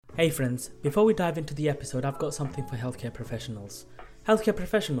Hey friends, before we dive into the episode, I've got something for healthcare professionals. Healthcare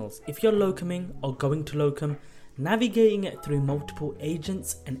professionals, if you're locuming or going to locum, navigating it through multiple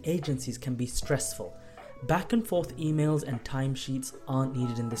agents and agencies can be stressful. Back and forth emails and timesheets aren't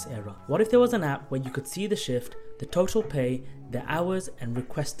needed in this era. What if there was an app where you could see the shift, the total pay, the hours, and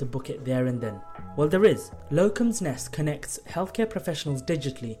request to book it there and then? Well, there is. Locum's Nest connects healthcare professionals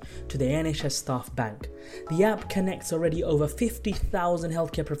digitally to the NHS staff bank. The app connects already over 50,000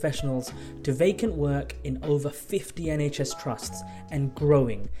 healthcare professionals to vacant work in over 50 NHS trusts and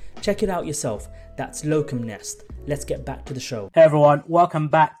growing. Check it out yourself. That's Locum Nest. Let's get back to the show. Hey everyone, welcome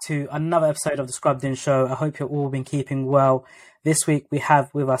back to another episode of the Scrubbed In Show. I hope you've all been keeping well. This week we have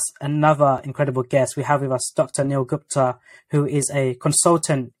with us another incredible guest. We have with us Dr. Neil Gupta, who is a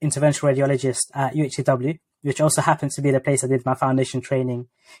consultant interventional radiologist at UHCW, which also happens to be the place I did my foundation training.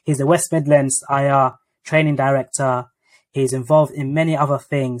 He's the West Midlands IR training director. He's involved in many other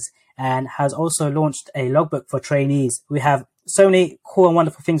things and has also launched a logbook for trainees. We have so many cool and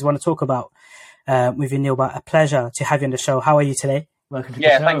wonderful things we want to talk about with you, Neil, but a pleasure to have you on the show. How are you today? Welcome to the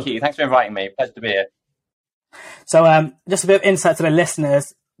show. Thank you. Thanks for inviting me. Pleasure to be here. So just a bit of insight to the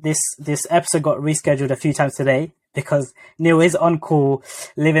listeners. This episode got rescheduled a few times today because Neil is on call,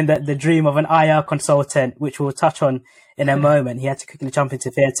 living the dream of an IR consultant, which we'll touch on in a moment. He had to quickly jump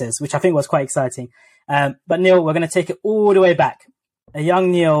into theatres, which I think was quite exciting. But Neil, we're going to take it all the way back. A young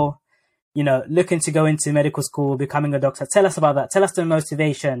Neil, looking to go into medical school, becoming a doctor. Tell us about that. Tell us the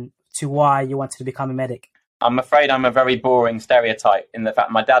motivation to why you wanted to become a medic. I'm afraid I'm a very boring stereotype in the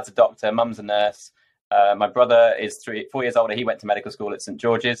fact my dad's a doctor, mum's a nurse. My brother is 4 years older. He went to medical school at St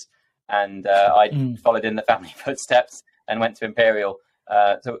George's, and I followed in the family footsteps and went to Imperial.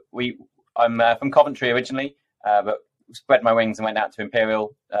 I'm from Coventry originally, but spread my wings and went out to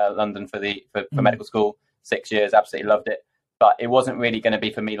Imperial London for medical school. 6 years, absolutely loved it, but it wasn't really going to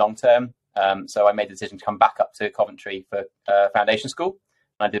be for me long term. So I made the decision to come back up to Coventry for foundation school.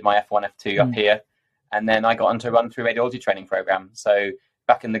 I did my F1, F2 up here, and then I got onto a run-through radiology training program. So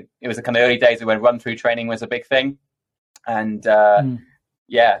it was the kind of early days when run-through training was a big thing, and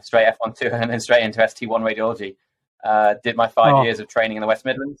straight F1, 2, and then straight into ST1 radiology. Did my 5 years of training in the West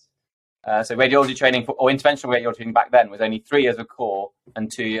Midlands. So radiology training or interventional radiology training back then was only 3 years of core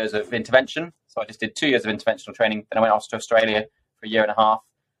and 2 years of intervention. So I just did 2 years of interventional training. Then I went off to Australia for a year and a half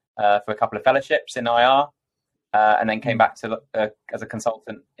for a couple of fellowships in IR. And then came back to as a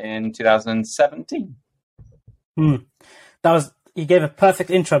consultant in 2017. You gave a perfect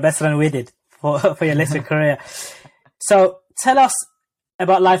intro, better than we did for your later career. So tell us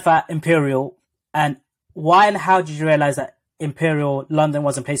about life at Imperial and why and how did you realize that Imperial London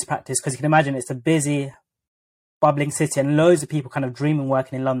was a place to practice? Because you can imagine it's a busy, bubbling city and loads of people kind of dreaming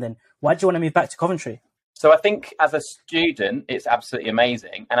working in London. Why did you want to move back to Coventry? So I think as a student, it's absolutely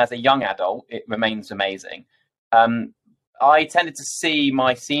amazing. And as a young adult, it remains amazing. I tended to see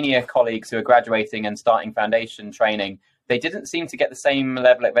my senior colleagues who are graduating and starting foundation training. They didn't seem to get the same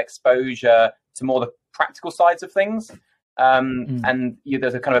level of exposure to more the practical sides of things. And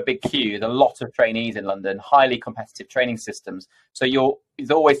there's a kind of a big queue. There's a lot of trainees in London, highly competitive training systems. So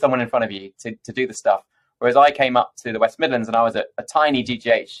there's always someone in front of you to do the stuff. Whereas I came up to the West Midlands and I was at a tiny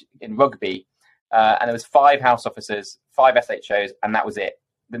GGH in Rugby, and there was 5 house officers, 5 SHOs, and that was it.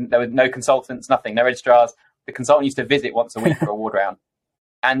 There were no consultants, nothing, no registrars. The consultant used to visit once a week for a ward round,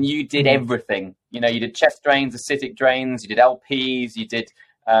 and you did everything. You did chest drains, acidic drains, you did LPs, you did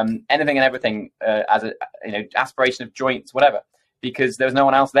anything and everything as aspiration of joints, whatever, because there was no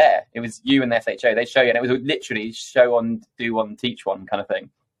one else there. It was you and the SHO. They show you, and it was literally show one, do one, teach one kind of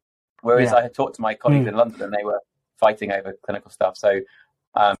thing. Whereas I had talked to my colleagues in London, and they were fighting over clinical stuff. So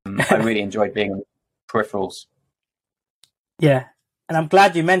I really enjoyed being on peripherals. Yeah, and I'm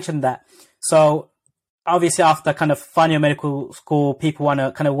glad you mentioned that. So obviously, after kind of final medical school, people want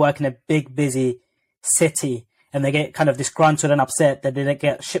to kind of work in a big, busy city, and they get kind of disgruntled and upset that they don't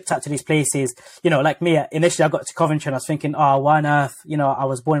get shipped out to these places. Like me, initially I got to Coventry and I was thinking, why on earth? I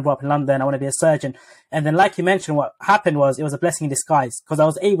was born and brought up in London. I want to be a surgeon. And then, like you mentioned, what happened was it was a blessing in disguise because I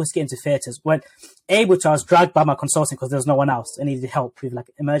was able to get into theatres. I was dragged by my consultant because there was no one else. I needed help with like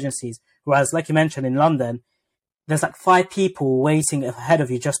emergencies. Whereas, like you mentioned, in London, there's like 5 people waiting ahead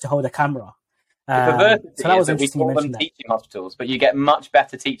of you just to hold a camera. The perversity so that was is that we call them teaching hospitals, but you get much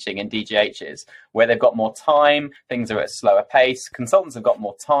better teaching in DGHs where they've got more time, things are at a slower pace, consultants have got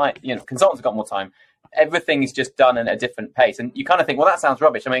more time, everything is just done at a different pace. And you kind of think, well, that sounds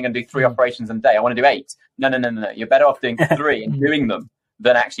rubbish. I'm only going to do 3 operations in a day. I want to do 8. No. You're better off doing 3 and doing them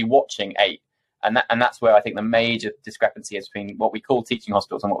than actually watching 8. And that's where I think the major discrepancy is between what we call teaching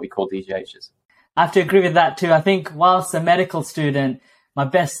hospitals and what we call DGHs. I have to agree with that too. I think whilst a medical student, my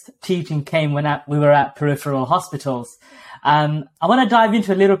best teaching came when we were at peripheral hospitals. I want to dive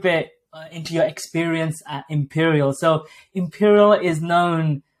into a little bit into your experience at Imperial. So Imperial is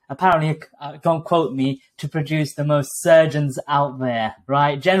known, apparently, don't quote me, to produce the most surgeons out there,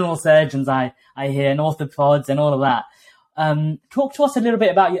 right? General surgeons, I hear, and orthopods and all of that. Talk to us a little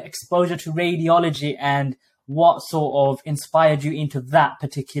bit about your exposure to radiology and what sort of inspired you into that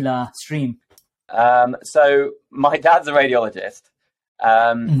particular stream. So my dad's a radiologist,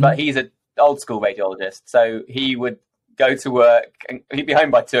 but he's an old school radiologist. So he would go to work and he'd be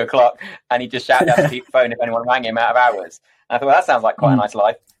home by 2:00 and he'd just shout down the phone if anyone rang him out of hours. And I thought, well, that sounds like quite a nice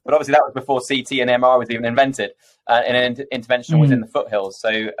life. But obviously that was before CT and MR was even invented, and intervention was in the foothills.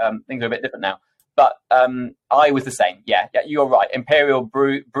 So things are a bit different now. But I was the same. Yeah, you're right. Imperial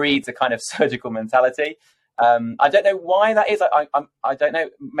breeds a kind of surgical mentality. I don't know why that is. I don't know.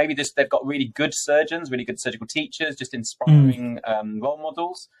 Maybe just they've got really good surgeons, really good surgical teachers, just inspiring role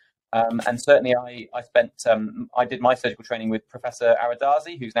models. And certainly I did my surgical training with Professor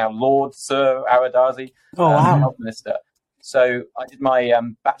Aradazi, who's now Lord Sir Aradazi, Health Minister. So I did my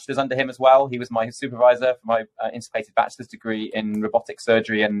bachelor's under him as well. He was my supervisor for my integrated bachelor's degree in robotic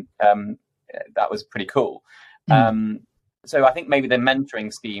surgery, and that was pretty cool. So I think maybe the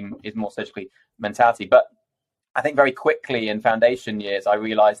mentoring scheme is more surgically mentality. But I think very quickly in foundation years, I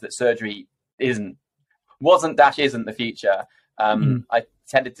realized that surgery isn't the future. I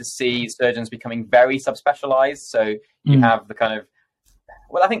tended to see surgeons becoming very subspecialized. So you have the kind of,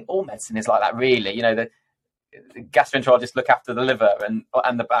 well, I think all medicine is like that, really. You know, the gastroenterologists look after the liver and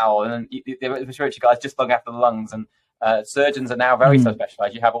the bowel, and the respiratory guys just look after the lungs. And surgeons are now very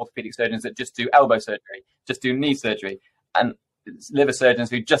subspecialized. You have orthopedic surgeons that just do elbow surgery, just do knee surgery, and liver surgeons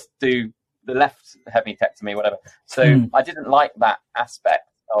who just do the left hemiectomy, whatever. So I didn't like that aspect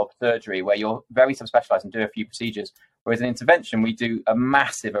of surgery where you're very subspecialized and do a few procedures. Whereas in intervention, we do a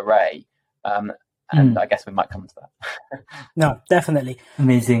massive array. And I guess we might come to that. No, definitely.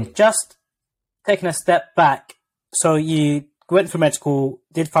 Amazing. Just taking a step back. So you went through med school,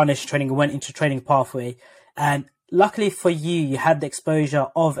 did foundation training, went into training pathway. And luckily for you, you had the exposure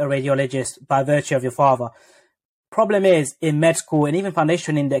of a radiologist by virtue of your father. Problem is, in med school and even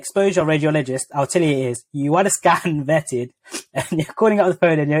foundation training, the exposure of radiologist, I'll tell you it is, you want to scan vetted and you're calling out the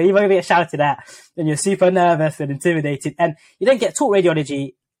phone and you're even going to get shouted at and you're super nervous and intimidated and you don't get taught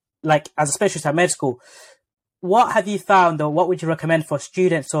radiology like as a specialist at med school. What have you found, or what would you recommend for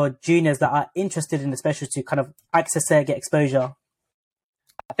students or juniors that are interested in the specialty to kind of access it, get exposure?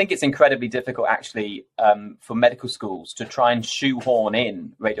 I think it's incredibly difficult, actually, for medical schools to try and shoehorn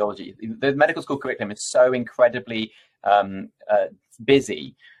in radiology. The medical school curriculum is so incredibly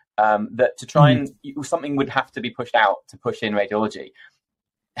busy that to try and something would have to be pushed out to push in radiology.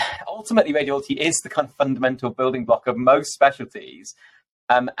 Ultimately, radiology is the kind of fundamental building block of most specialties.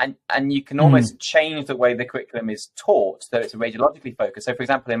 And you can almost change the way the curriculum is taught, so it's radiologically focused. So, for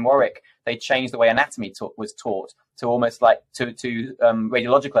example, in Warwick, they changed the way anatomy was taught to almost like to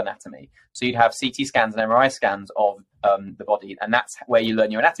radiological anatomy. So you'd have CT scans and MRI scans of the body, and that's where you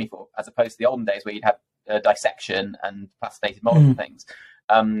learn your anatomy for, as opposed to the olden days where you'd have dissection and plastinated models and things.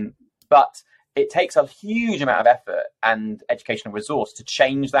 But it takes a huge amount of effort and educational resource to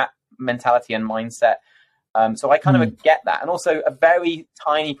change that mentality and mindset. So I kind of get that. And also a very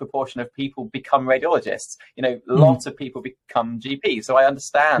tiny proportion of people become radiologists. You know, lots of people become GPs. So I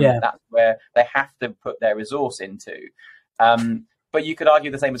understand that's where they have to put their resource into. But you could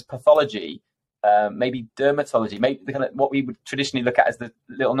argue the same as pathology, maybe dermatology, maybe the kind of what we would traditionally look at as the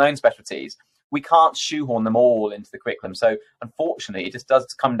little known specialties. We can't shoehorn them all into the curriculum. So unfortunately, it just does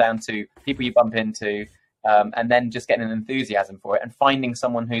come down to people you bump into and then just getting an enthusiasm for it and finding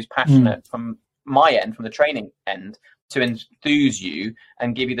someone who's passionate from my end, from the training end, to enthuse you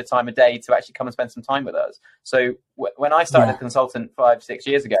and give you the time of day to actually come and spend some time with us. So when I started as a consultant 5-6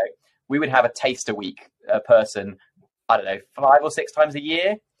 years ago, we would have a taster week person, I don't know, 5 or 6 times a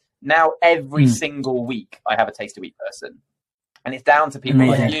year. Now every single week I have a taster week person. And it's down to people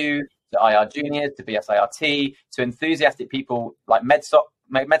like you, to IR juniors, to BSIRT, to enthusiastic people like med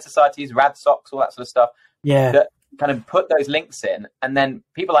societies, RadSocs, all that sort of stuff. That kind of put those links in, and then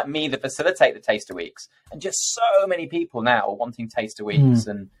people like me that facilitate the taster weeks, and just so many people now wanting taster weeks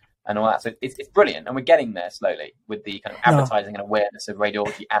and all that. So it's brilliant, and we're getting there slowly with the kind of advertising and awareness of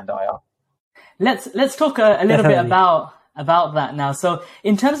radiology and IR. Let's talk a little bit about that now. So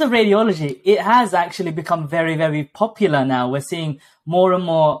in terms of radiology, it has actually become very, very popular now. We're seeing more and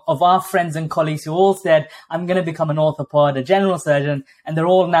more of our friends and colleagues who all said, I'm going to become an orthopod, a general surgeon, and they're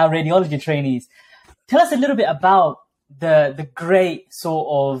all now radiology trainees. Tell us a little bit about the great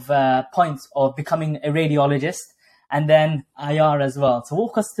sort of points of becoming a radiologist and then IR as well. So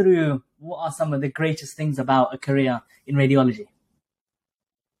walk us through what are some of the greatest things about a career in radiology?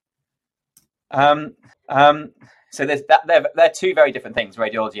 So they're two very different things,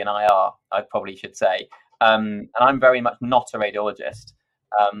 radiology and IR, I probably should say. And I'm very much not a radiologist.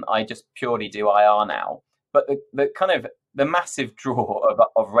 I just purely do IR now. But the massive draw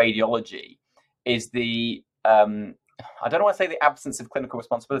of radiology is the I don't want to say the absence of clinical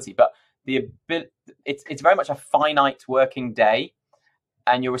responsibility, but it's very much a finite working day,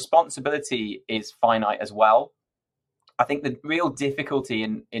 and your responsibility is finite as well. I think the real difficulty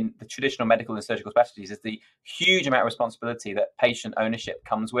in the traditional medical and surgical specialties is the huge amount of responsibility that patient ownership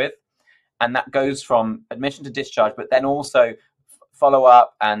comes with. And that goes from admission to discharge, but then also follow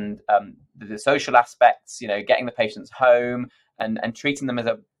up and the social aspects, getting the patients home and treating them in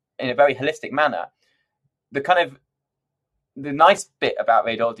a very holistic manner. The nice bit about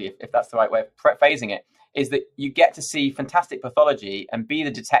radiology, if that's the right way of phrasing it, is that you get to see fantastic pathology and be the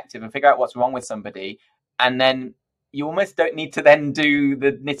detective and figure out what's wrong with somebody, and then you almost don't need to then do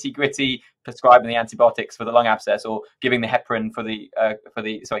the nitty gritty prescribing the antibiotics for the lung abscess or giving the heparin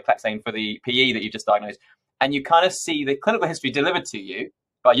Clexane for the PE that you just diagnosed. And you kind of see the clinical history delivered to you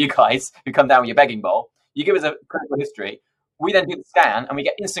by you guys who come down with your begging bowl. You give us a clinical history. We then do the scan and we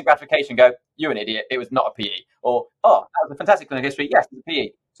get instant gratification. Go, you're an idiot. It was not a PE. Or, oh, that was a fantastic clinical history. Yes, it's a PE.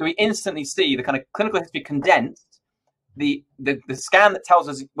 So we instantly see the kind of clinical history condensed, the scan that tells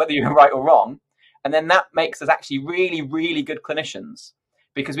us whether you're right or wrong. And then that makes us actually really, really good clinicians,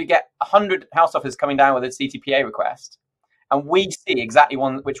 because we get 100 house officers coming down with a CTPA request, and we see exactly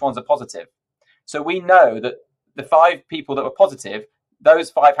which ones are positive. So we know that the 5 people that were positive, those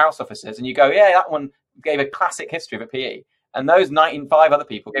 5 house officers, and you go, yeah, that one gave a classic history of a PE. And those 95 other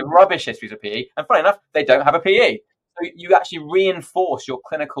people gave rubbish histories of PE. And funny enough, they don't have a PE. So you actually reinforce your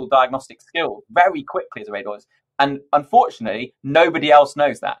clinical diagnostic skill very quickly as a radiologist. And unfortunately, nobody else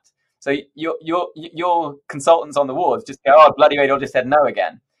knows that. So your consultants on the wards just go, oh, bloody radiologist said no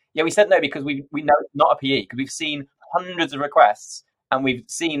again. Yeah, we said no because we know it's not a PE, because we've seen hundreds of requests and we've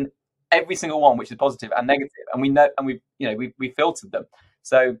seen every single one which is positive and negative, and we know, and we filtered them.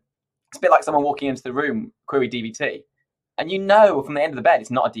 So it's a bit like someone walking into the room, query DVT, and from the end of the bed it's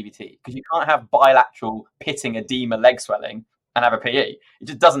not a DVT, because you can't have bilateral pitting edema leg swelling and have a PE. It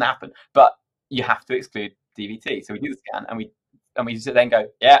just doesn't happen. But you have to exclude DVT. So we do the scan and we then go,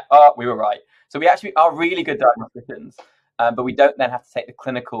 yeah, oh, we were right. So we actually are really good diagnosticians, but we don't then have to take the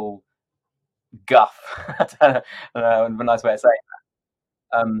clinical guff. I don't know, a nice way of saying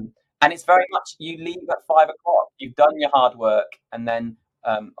that. And it's very much, you leave at 5 o'clock. You've done your hard work, and then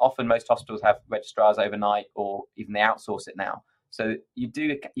often most hospitals have registrars overnight, or even they outsource it now. So you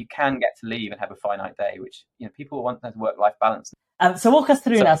can get to leave and have a finite day, which people want that work-life balance. So walk us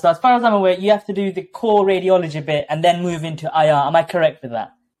through now. So as far as I'm aware, you have to do the core radiology bit and then move into IR. Am I correct with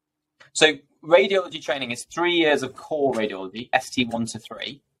that? So radiology training is 3 years of core radiology, ST1 to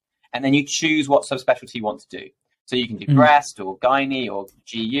 3, and then you choose what subspecialty you want to do. So you can do breast or gynae or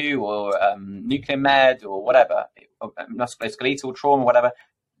GU or nuclear med or whatever, musculoskeletal trauma, whatever.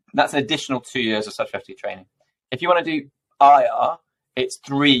 That's an additional 2 years of subspecialty training. If you want to do IR, it's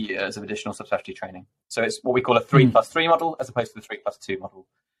 3 years of additional subspecialty training. So it's what we call a 3+3 model as opposed to the 3+2 model.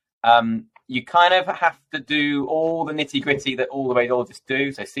 You kind of have to do all the nitty gritty that all the radiologists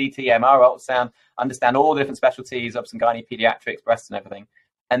do. So CT, MR, ultrasound, understand all the different specialties, obs and gynae, pediatrics, breasts and everything.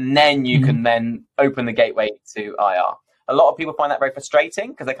 And then you can then open the gateway to IR. A lot of people find that very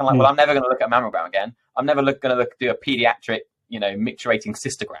frustrating, because they're kind of like, well, I'm never going to look at a mammogram again. I'm never going to do a pediatric, micturating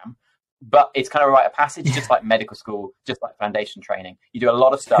cystogram. But it's kind of a rite of passage, just like medical school, just like foundation training. You do a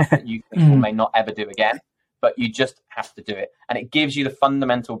lot of stuff that you may not ever do again, but you just have to do it. And it gives you the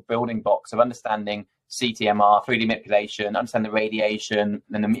fundamental building blocks of understanding CTMR, 3D manipulation, understand the radiation,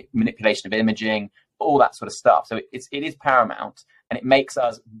 and the manipulation of imaging, all that sort of stuff. So it is paramount, and it makes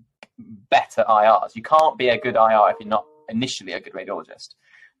us better IRs. You can't be a good IR if you're not initially a good radiologist.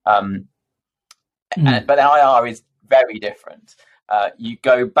 But an IR is very different. You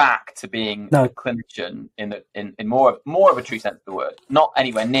go back to being a clinician in more of a true sense of the word, not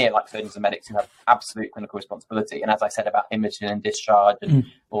anywhere near like surgeons and medics who have absolute clinical responsibility. And as I said about imaging and discharge and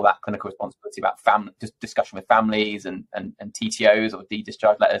all that clinical responsibility about family, discussion with families and TTOs or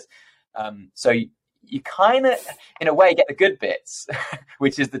de-discharge letters. So you kind of, in a way, get the good bits,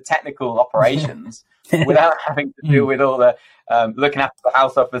 which is the technical operations, without having to deal with all the looking after the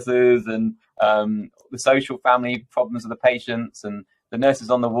house officers and the social family problems of the patients and the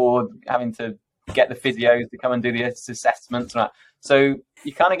nurses on the ward having to get the physios to come and do the assessments. So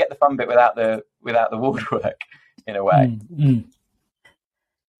you kind of get the fun bit without the ward work, in a way.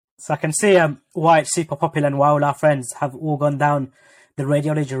 So I can see why it's super popular and why all our friends have all gone down the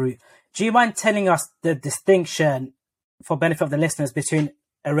radiology route. Do you mind telling us the distinction, for benefit of the listeners, between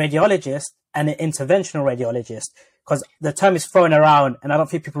a radiologist and an interventional radiologist? Because the term is thrown around and I don't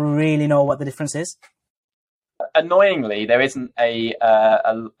think people really know what the difference is. Annoyingly, there isn't a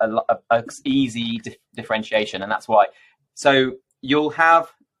easy differentiation, and that's why. So you'll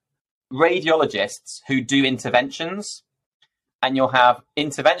have radiologists who do interventions, and you'll have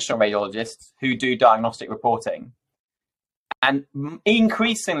interventional radiologists who do diagnostic reporting. And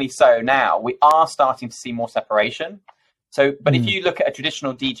increasingly so now, we are starting to see more separation. So, but if you look at a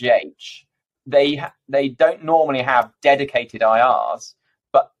traditional DGH, they don't normally have dedicated IRs,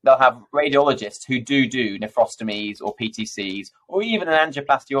 but they'll have radiologists who do nephrostomies or PTCs, or even an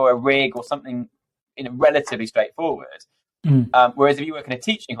angioplasty or a rig or something, relatively straightforward. Whereas if you work in a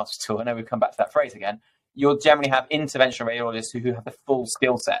teaching hospital, I know we'll come back to that phrase again, you'll generally have interventional radiologists who have the full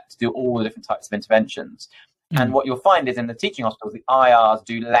skill set to do all the different types of interventions. And what you'll find is in the teaching hospitals, the IRs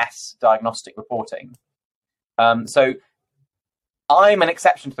do less diagnostic reporting. So I'm an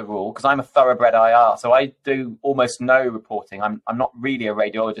exception to the rule because I'm a thoroughbred IR. So I do almost no reporting. I'm not really a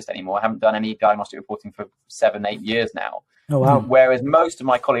radiologist anymore. I haven't done any diagnostic reporting for 7-8 years now. Oh, wow. Whereas most of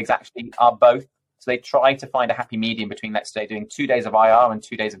my colleagues actually are both. So they try to find a happy medium between, let's say, doing 2 days of IR and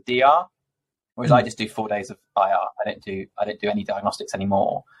 2 days of DR. Whereas I just do 4 days of IR. I don't do any diagnostics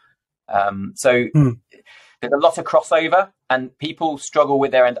anymore. So there's a lot of crossover, and people struggle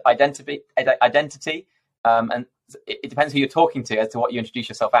with their identity. And it depends who you're talking to as to what you introduce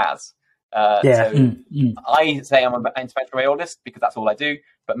yourself as. I say I'm an interventional radiologist because that's all I do.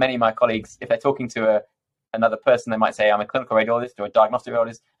 But many of my colleagues, if they're talking to another person, they might say I'm a clinical radiologist or a diagnostic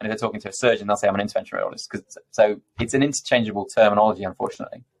radiologist. And if they're talking to a surgeon, they'll say I'm an interventional radiologist. So it's an interchangeable terminology,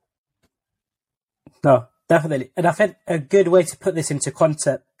 unfortunately. No, definitely. And I think a good way to put this into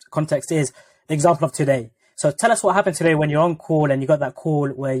context is the example of today. So tell us what happened today when you're on call and you got that call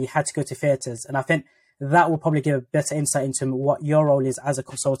where you had to go to theatres. And I think that will probably give a better insight into what your role is as a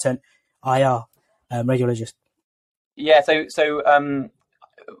consultant IR radiologist. Yeah, so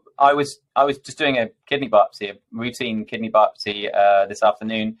I was just doing a routine kidney biopsy this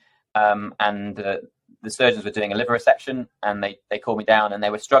afternoon, and the surgeons were doing a liver resection, and they called me down, and they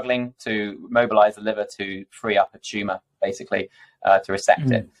were struggling to mobilize the liver to free up a tumor, basically, to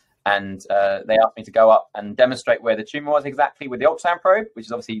resect it. And they asked me to go up and demonstrate where the tumor was exactly with the ultrasound probe, which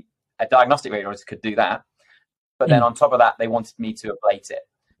is obviously a diagnostic radiologist could do that. But then on top of that, they wanted me to ablate it.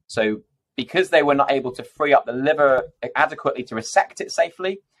 So because they were not able to free up the liver adequately to resect it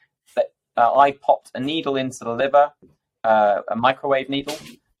safely, I popped a needle into the liver, a microwave needle,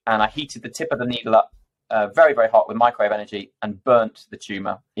 and I heated the tip of the needle up very, very hot with microwave energy and burnt the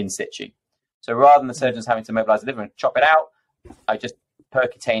tumor in situ. So rather than the surgeons having to mobilize the liver and chop it out, I just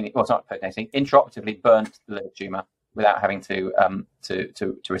intraoperatively burnt the liver tumor without having to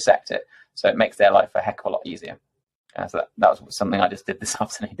resect it. So it makes their life a heck of a lot easier. So that was something I just did this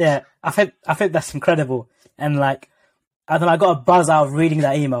afternoon. Yeah, I think that's incredible. And I got a buzz out of reading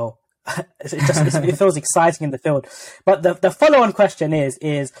that email. It feels exciting in the field. But the follow-on question is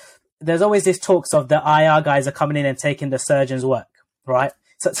there's always these talks of the IR guys are coming in and taking the surgeon's work, right?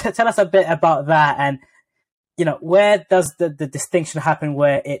 So tell us a bit about that, and where does the distinction happen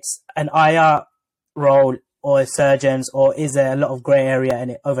where it's an IR role or a surgeon's, or is there a lot of grey area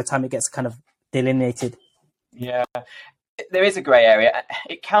and over time it gets kind of delineated? Yeah, there is a grey area.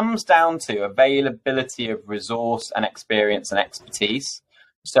 It comes down to availability of resource and experience and expertise.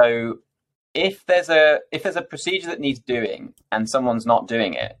 So if there's a procedure that needs doing and someone's not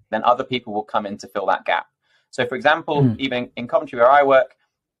doing it, then other people will come in to fill that gap. So for example, even in Coventry where I work,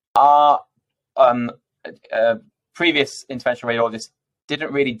 our previous interventional radiologists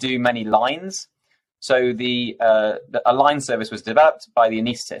didn't really do many lines. So a line service was developed by the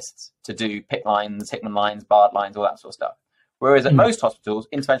anaesthetists to do PICC lines, Hickman lines, Bard lines, all that sort of stuff. Whereas at most hospitals,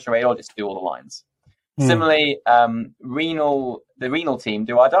 interventional radiologists do all the lines. Similarly, the renal team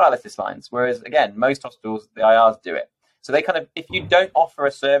do our dialysis lines, whereas again, most hospitals, the IRs do it. So they if you don't offer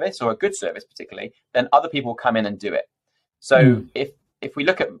a service or a good service particularly, then other people come in and do it. So if we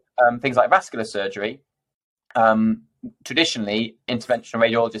look at things like vascular surgery, traditionally, interventional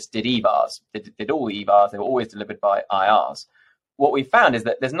radiologists did EVARs, did all the EVARs, they were always delivered by IRs. What we found is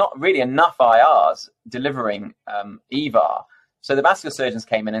that there's not really enough IRs delivering EVAR. So the vascular surgeons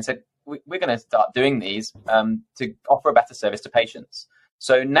came in and said, we're going to start doing these to offer a better service to patients.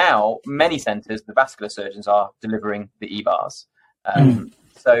 So now, many centres, the vascular surgeons are delivering the EVARs.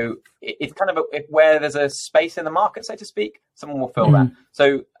 So it's kind of where there's a space in the market, so to speak, someone will fill that.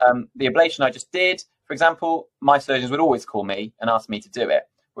 So the ablation I just did, for example, my surgeons would always call me and ask me to do it.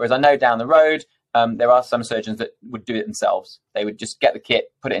 Whereas I know down the road, there are some surgeons that would do it themselves. They would just get the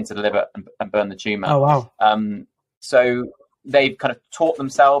kit, put it into the liver, and burn the tumor. Oh, wow. So they've kind of taught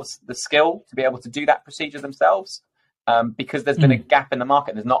themselves the skill to be able to do that procedure themselves, because there's been a gap in the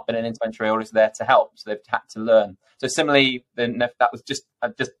market. There's not been an interventional radiologist there to help, so they've had to learn. So similarly, that was just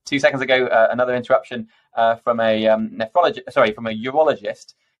 2 seconds ago, another interruption from a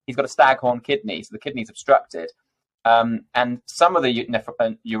urologist. He's got a staghorn kidney, so the kidney's obstructed. And some of the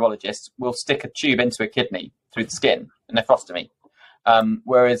urologists will stick a tube into a kidney through the skin, a nephrostomy,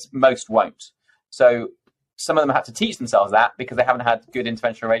 whereas most won't. So some of them have to teach themselves that because they haven't had good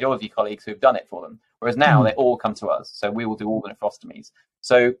interventional radiology colleagues who've done it for them. Whereas now they all come to us, so we will do all the nephrostomies.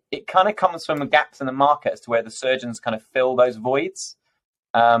 So it kind of comes from the gaps in the market as to where the surgeons kind of fill those voids.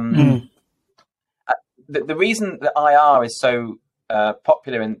 The reason that IR is so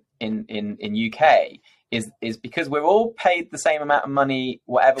popular in UK is because we're all paid the same amount of money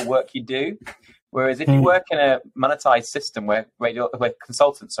whatever work you do. Whereas if you work in a monetized system where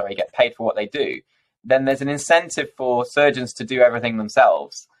consultants get paid for what they do, then there's an incentive for surgeons to do everything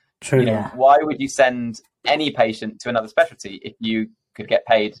themselves. True. Why would you send any patient to another specialty if you could get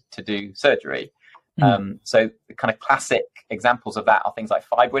paid to do surgery? So the kind of classic examples of that are things like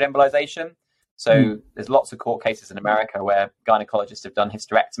fibroid embolization. So there's lots of court cases in America where gynecologists have done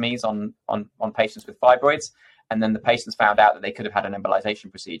hysterectomies on patients with fibroids, and then the patients found out that they could have had an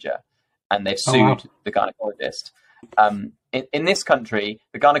embolization procedure, and they've sued the gynecologist. In this country,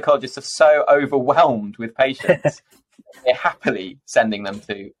 the gynecologists are so overwhelmed with patients, they're happily sending them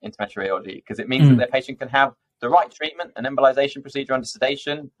to interventional radiology because it means that their patient can have the right treatment, an embolization procedure under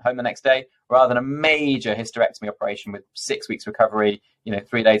sedation, home the next day, rather than a major hysterectomy operation with 6 weeks recovery,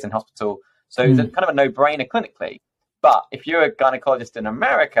 3 days in hospital. So it's kind of a no-brainer clinically. But if you're a gynecologist in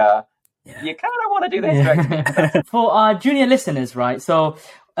America, you kind of want to do the hysterectomy. For our junior listeners, right? So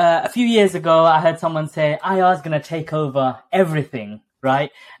a few years ago, I heard someone say, IR is going to take over everything, right?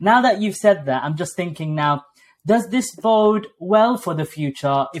 Now that you've said that, I'm just thinking now, does this bode well for the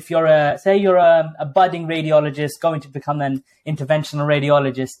future? If you're a budding radiologist going to become an interventional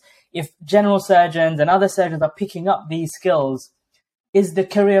radiologist, if general surgeons and other surgeons are picking up these skills, is the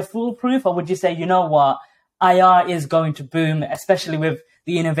career foolproof, or would you say, you know what, IR is going to boom, especially with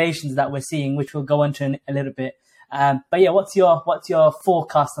the innovations that we're seeing, which we'll go into in a little bit. But yeah, what's your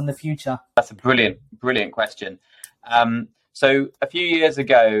forecast on the future? That's a brilliant question. So a few years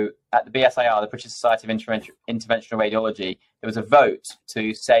ago at the BSIR, the British Society of Interventional Radiology, there was a vote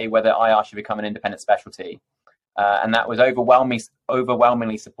to say whether IR should become an independent specialty. And that was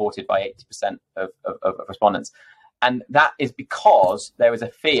overwhelmingly supported by 80% of respondents. And that is because there was a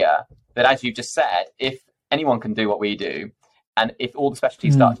fear that, as you just said, if anyone can do what we do, and if all the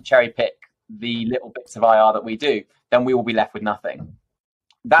specialties start to cherry pick the little bits of IR that we do, then we will be left with nothing.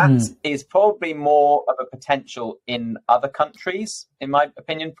 That is probably more of a potential in other countries, in my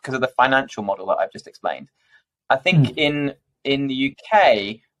opinion, because of the financial model that I've just explained. I think in the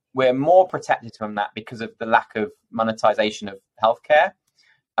UK, we're more protected from that because of the lack of monetization of healthcare,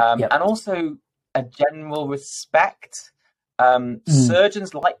 and also a general respect.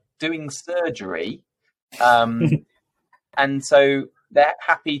 Surgeons like doing surgery, and so they're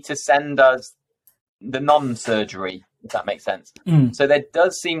happy to send us the non-surgery, if that makes sense. So there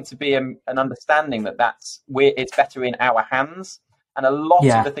does seem to be an understanding that it's better in our hands, and a lot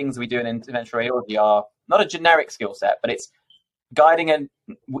of the things we do in interventional radiology are not a generic skill set, but it's guiding a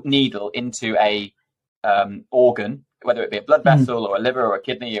needle into a organ, whether it be a blood vessel or a liver or a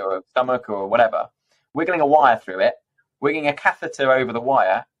kidney or a stomach or whatever, wiggling a wire through it, wiggling a catheter over the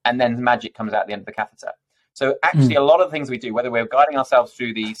wire, and then magic comes out the end of the catheter. So actually, a lot of the things we do, whether we're guiding ourselves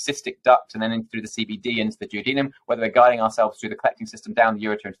through the cystic duct and then in through the CBD into the duodenum, whether we're guiding ourselves through the collecting system down the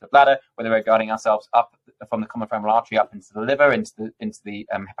ureter into the bladder, whether we're guiding ourselves up from the common femoral artery up into the liver, into the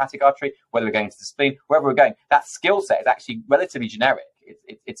hepatic artery, whether we're going to the spleen, wherever we're going, that skill set is actually relatively generic.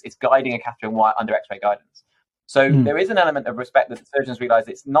 It's guiding a catheter and wire under X-ray guidance. So there is an element of respect that the surgeons realize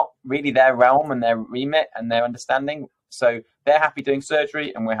it's not really their realm and their remit and their understanding. So they're happy doing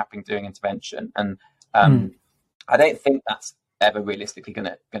surgery and we're happy doing intervention. And I don't think that's ever realistically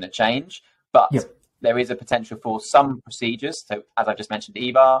going to change, but there is a potential for some procedures. So as I just mentioned,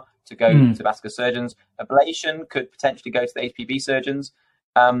 EVAR to go to vascular surgeons, ablation could potentially go to the HPB surgeons.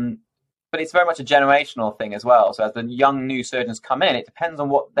 But it's very much a generational thing as well. So as the young new surgeons come in, it depends on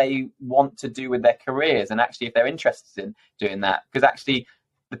what they want to do with their careers and actually if they're interested in doing that. Because actually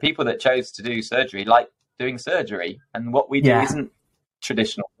the people that chose to do surgery like doing surgery, and what we do isn't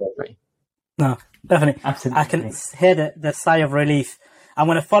traditional surgery. No, definitely. Absolutely. I can hear the sigh of relief. I'm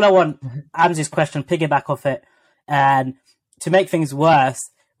going to follow on Amzi's question, piggyback off it. And to make things worse,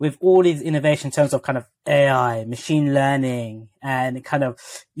 with all these innovation in terms of kind of AI, machine learning, and kind of,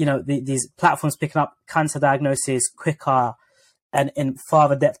 these platforms picking up cancer diagnosis quicker and in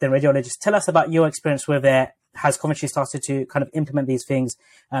farther depth than radiologists. Tell us about your experience with it. Has Coventry started to kind of implement these things?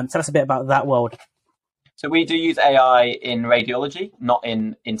 Tell us a bit about that world. So we do use AI in radiology, not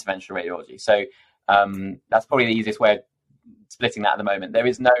in interventional radiology. So that's probably the easiest way of splitting that at the moment. There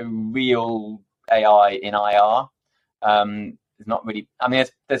is no real AI in IR. It's not really. I mean,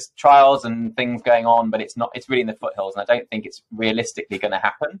 there's trials and things going on, but it's really in the foothills, and I don't think it's realistically going to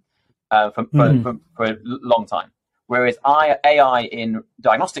happen for a long time. Whereas AI in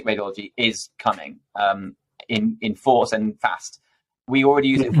diagnostic radiology is coming in force and fast. We already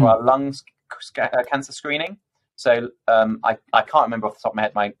use it for our lungs cancer screening. So I can't remember off the top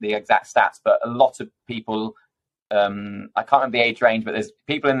of my head the exact stats, but a lot of people, I can't remember the age range, but there's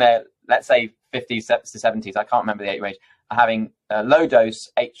people in their, let's say 50s to 70s, I can't remember the age range, are having low dose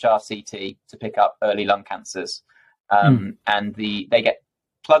HRCT to pick up early lung cancers. And they get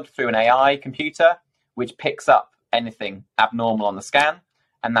plugged through an AI computer, which picks up anything abnormal on the scan,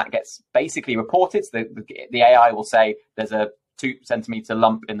 and that gets basically reported. So the AI will say there's a 2 centimeter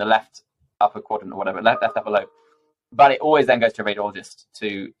lump in the left upper quadrant or whatever, left upper lobe. But it always then goes to a radiologist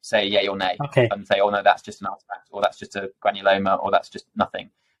to say yay or nay, and say, oh no, that's just an artifact, or that's just a granuloma, or that's just nothing.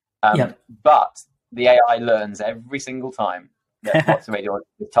 But the AI learns every single time that what the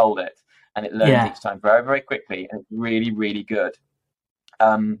radiologist has told it, and it learns each time very, very quickly, and it's really, really good.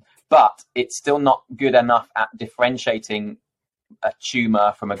 But it's still not good enough at differentiating a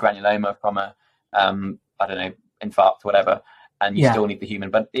tumor from a granuloma from a, I don't know, infarct, whatever. And you still need the human,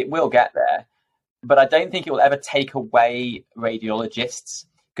 but it will get there. But I don't think it will ever take away radiologists,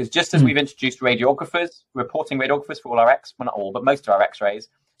 because just as we've introduced radiographers, reporting radiographers for all our well, not all, but most of our X-rays,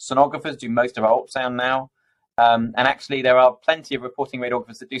 sonographers do most of our ultrasound now. And actually, there are plenty of reporting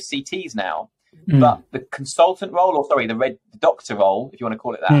radiographers that do CTs now. But the consultant role, or sorry, the doctor role, if you want to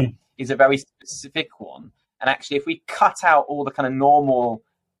call it that, is a very specific one. And actually, if we cut out all the kind of normal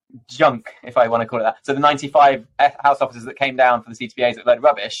junk, if I want to call it that, so the 95 house officers that came down for the CTPAs at load of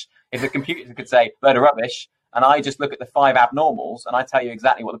rubbish, if the computer could say load of rubbish, and I just look at the 5 abnormals and I tell you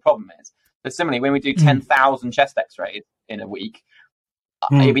exactly what the problem is. But similarly, when we do 10,000 chest X-rays in a week,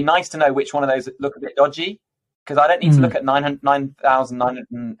 it'd be nice to know which one of those look a bit dodgy, because I don't need to look at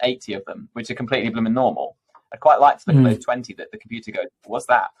 9,980 of them, which are completely blooming normal. I'd quite like to look at those 20 that the computer goes, what's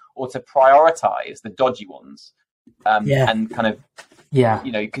that? Or to prioritize the dodgy ones. And kind of,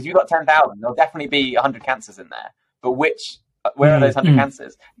 because you've got 10,000, there'll definitely be 100 cancers in there. But where are those 100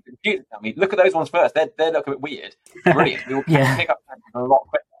 cancers? The computer tell me, look at those ones first. They look a bit weird. Brilliant. We will pick up cancers a lot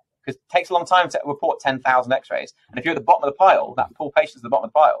quicker, because it takes a long time to report 10,000 X-rays. And if you're at the bottom of the pile, that poor patient's at the bottom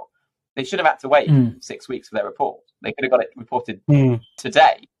of the pile, they should have had to wait 6 weeks for their report. They could have got it reported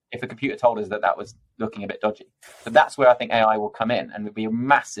today if the computer told us that was looking a bit dodgy. So that's where I think AI will come in and would be a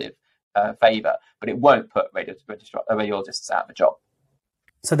massive favour, but it won't put radiologists out of a job.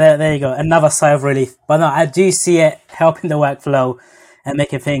 So there you go, another sigh of relief. But no, I do see it helping the workflow and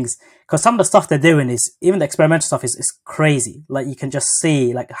making things, because some of the stuff they're doing is, even the experimental stuff is crazy. Like, you can just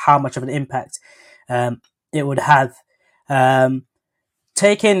see like how much of an impact it would have.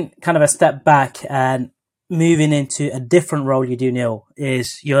 Taking kind of a step back and moving into a different role you do, Neil,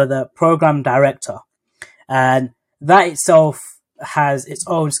 is you're the program director, and that itself has its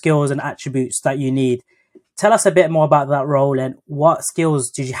own skills and attributes that you need. Tell us a bit more about that role, and what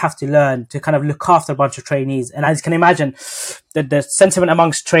skills did you have to learn to kind of look after a bunch of trainees? And as you can imagine, the sentiment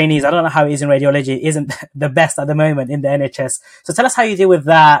amongst trainees, I don't know how it is in radiology, isn't the best at the moment in the NHS. So tell us how you deal with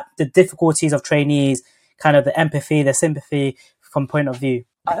that, the difficulties of trainees, kind of the empathy, the sympathy from point of view.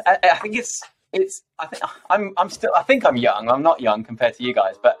 I think I think I'm young. I'm not young compared to you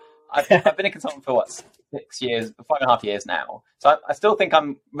guys, but I've been a consultant for 6 years, 5.5 years now. So I still think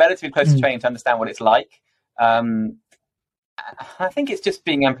I'm relatively close to training to understand what it's like. I think it's just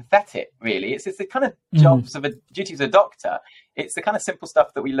being empathetic, really. It's the kind of duties of a doctor. It's the kind of simple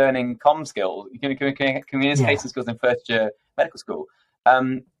stuff that we learn in comm skills, communication skills in first year medical school.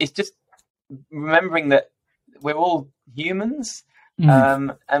 It's just remembering that we're all humans,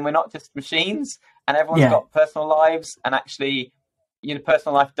 and we're not just machines, and everyone's got personal lives, and actually,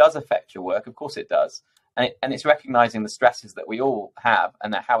 personal life does affect your work. Of course it does. And it's recognizing the stresses that we all have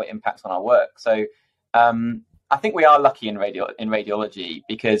and how it impacts on our work. So I think we are lucky in radiology,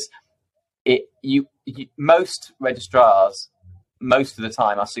 because most registrars most of the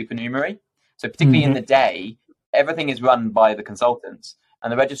time are supernumerary. So particularly in the day, everything is run by the consultants,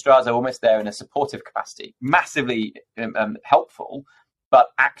 and the registrars are almost there in a supportive capacity, massively helpful, but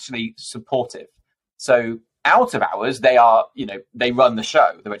actually supportive. So out of hours, they are, they run the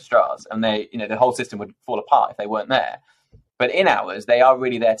show, the registrars, and they, the whole system would fall apart if they weren't there. But in hours, they are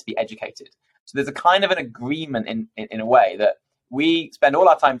really there to be educated. So there's a kind of an agreement in a way that we spend all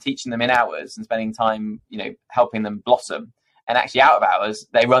our time teaching them in hours and spending time, helping them blossom. And actually out of hours,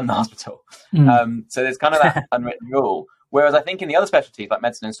 they run the hospital. So there's kind of that unwritten rule. Whereas I think in the other specialties like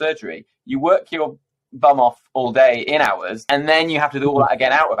medicine and surgery, you work your bum off all day in hours, and then you have to do all that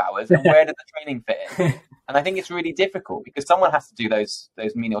again out of hours. And where does the training fit in? And I think it's really difficult because someone has to do those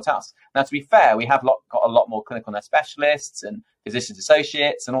menial tasks. Now, to be fair, we have got a lot more clinical nurse specialists and physicians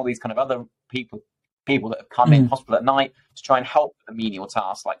associates and all these kind of other people that have come in hospital at night to try and help with the menial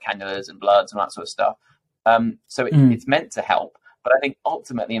tasks like cannulas and bloods and all that sort of stuff. So it's meant to help. But I think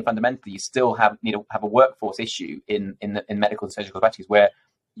ultimately and fundamentally, you still need to have a workforce issue in medical and surgical specialties where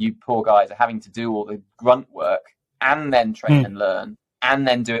you poor guys are having to do all the grunt work and then train and learn and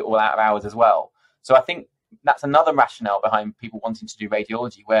then do it all out of hours as well. So I think that's another rationale behind people wanting to do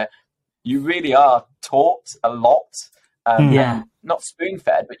radiology, where you really are taught a lot, not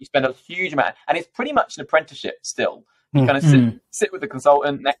spoon-fed, but you spend a huge amount, and it's pretty much an apprenticeship still. You kind of sit with the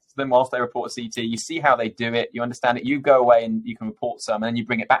consultant next to them whilst they report a CT. You see how they do it. You understand it. You go away and you can report some, and then you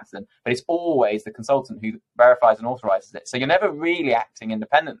bring it back to them. But it's always the consultant who verifies and authorizes it. So you're never really acting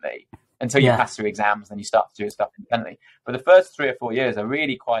independently until you pass through exams and you start to do stuff independently. But the first 3 or 4 years are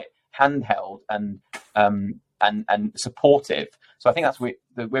really quite handheld and supportive. So I think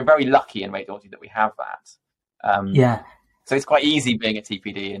we're very lucky in radiology that we have that. So it's quite easy being a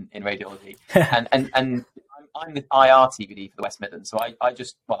TPD in radiology, and I'm the IR TPD for the West Midlands. So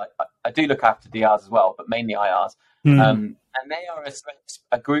I do look after DRs as well, but mainly IRs. And they are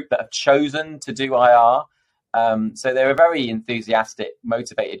a group that have chosen to do IR. So they're a very enthusiastic,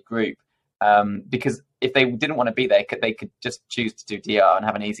 motivated group. Because if they didn't want to be there, they could just choose to do DR and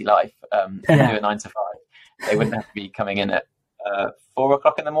have an easy life, and do a 9 to 5. They wouldn't have to be coming in at 4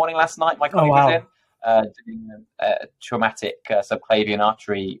 o'clock in the morning last night. My colleague was in doing a traumatic subclavian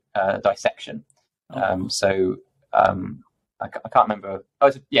artery dissection. I can't remember.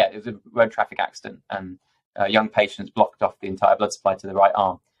 It was a road traffic accident, and young patients blocked off the entire blood supply to the right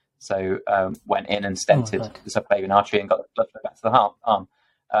arm. So went in and stented the subclavian artery and got the blood flow back to the arm.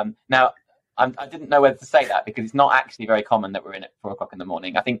 Now, I didn't know whether to say that because it's not actually very common that we're in at 4 o'clock in the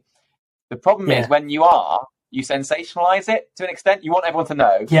morning. I think the problem is when you sensationalize it to an extent. You want everyone to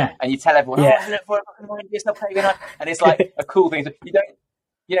know, and you tell everyone, "Oh, I'm at 4 o'clock in the morning, and it's like a cool thing.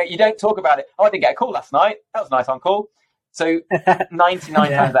 You don't talk about it. Oh, I didn't get a call last night. That was nice on call. So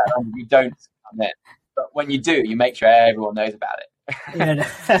 99 times out of 100, you don't come in. But when you do, you make sure everyone knows about it.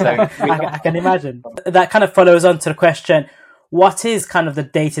 I can imagine. That kind of follows on to the question: what is kind of the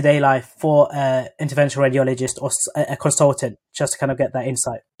day-to-day life for an interventional radiologist or a consultant, just to kind of get that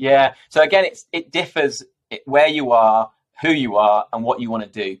insight? Yeah. So again, it differs where you are, who you are, and what you want to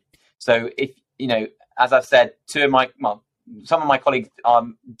do. So if, as I've said, some of my colleagues are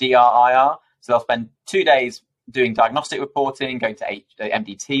DRIR, so they'll spend 2 days doing diagnostic reporting, going to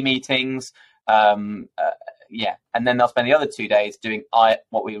MDT meetings, and then they'll spend the other 2 days doing IR.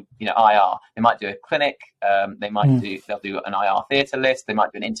 They might do a clinic, they'll do an IR theatre list, they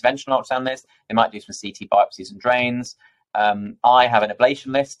might do an interventional ultrasound list, they might do some CT biopsies and drains. I have an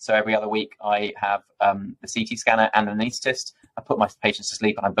ablation list, so every other week I have the CT scanner and an anaesthetist. I put my patients to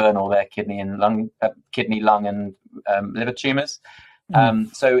sleep and I burn all their kidney, lung, and liver tumours.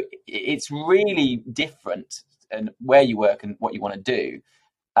 So it's really different in where you work and what you want to do.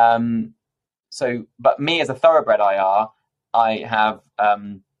 But me as a thoroughbred IR, I have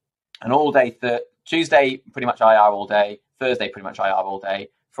an all-day Tuesday pretty much IR all day, Thursday pretty much IR all day.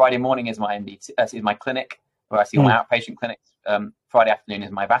 Friday morning is my MDT, is my clinic where I see all my outpatient clinics. Friday afternoon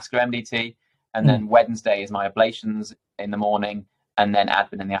is my vascular MDT, and then Wednesday is my ablations in the morning, and then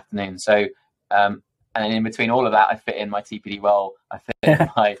admin in the afternoon. So, and in between all of that, I fit in my TPD role, I fit in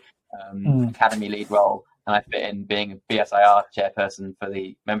my academy lead role, and I fit in being a BSIR chairperson for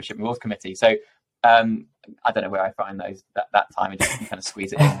the membership and rules committee. So, I don't know where I find that time, and just kind of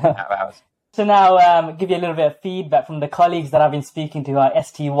squeeze it in out of hours. So now, give you a little bit of feedback from the colleagues that I've been speaking to, are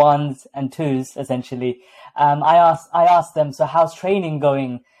ST1s and 2s, essentially. I asked them, so how's training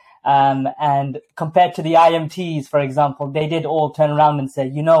going? And compared to the IMTs, for example, they did all turn around and say,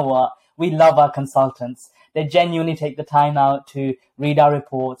 you know what, we love our consultants. They genuinely take the time out to read our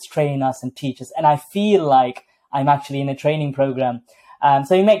reports, train us and teach us. And I feel like I'm actually in a training program.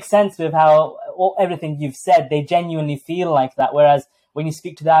 So it makes sense with how everything you've said, they genuinely feel like that. Whereas when you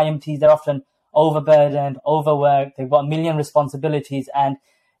speak to the IMTs, they're often overburdened, overworked, they've got a million responsibilities. And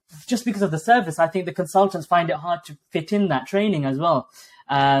just because of the service, I think the consultants find it hard to fit in that training as well.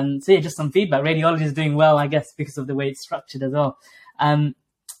 So yeah, just some feedback. Radiology is doing well, I guess, because of the way it's structured as well.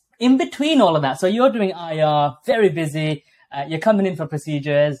 In between all of that, so you're doing IR, very busy. You're coming in for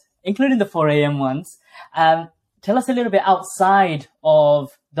procedures, including the 4 a.m. ones. Tell us a little bit outside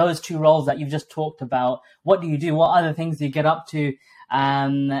of those two roles that you've just talked about. What do you do? What other things do you get up to,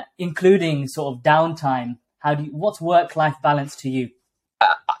 including sort of downtime? What's work-life balance to you?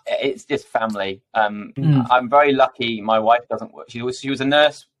 It's just family. I'm very lucky. My wife doesn't work. She was a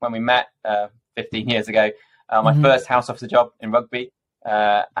nurse when we met 15 years ago. My first house officer job in Rugby,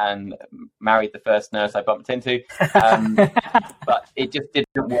 and married the first nurse I bumped into. But it just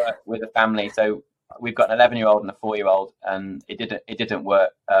didn't work with a family. So we've got an 11-year-old and a 4-year-old, and it didn't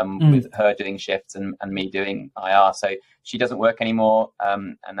work with her doing shifts and me doing IR. So she doesn't work anymore,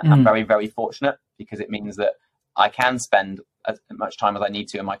 and I'm very, very fortunate because it means that I can spend as much time as I need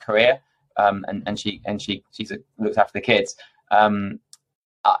to in my career, and she looks after the kids. But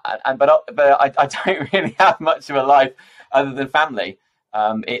I don't really have much of a life other than family.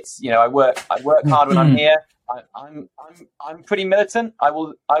 It's I work hard when I'm here. I'm pretty militant. I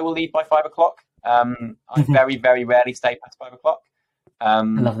will leave by 5 o'clock. I very, very rarely stay past 5 o'clock. I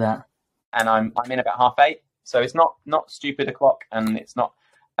love that. And I'm in about 8:30, so it's not stupid o'clock, and it's not.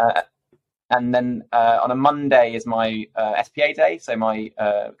 And then on a Monday is my SPA day, so my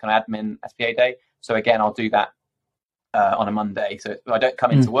kind of admin SPA day. So again, I'll do that on a Monday. So I don't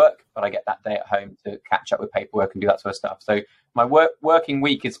come into work, but I get that day at home to catch up with paperwork and do that sort of stuff. So my working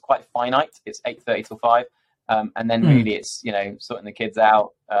week is quite finite. It's 8:30 till 5, and then really it's sorting the kids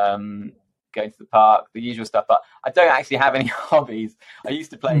out, going to the park, the usual stuff. But I don't actually have any hobbies. I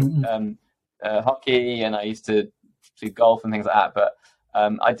used to play hockey, and I used to do golf and things like that. But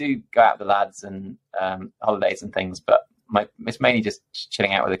I do go out with the lads and holidays and things, but it's mainly just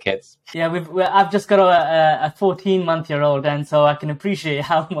chilling out with the kids. Yeah, I've just got a 14-month-old, and so I can appreciate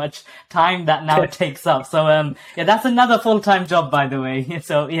how much time that now takes up. So yeah, that's another full-time job, by the way.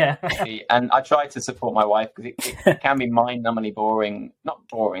 So yeah, and I try to support my wife because it can be mind-numbingly boring. Not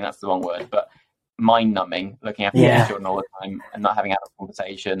boring, that's the wrong word, but mind-numbing looking after the children all the time and not having a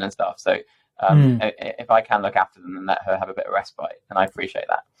conversation and stuff. So if I can look after them and let her have a bit of respite, and I appreciate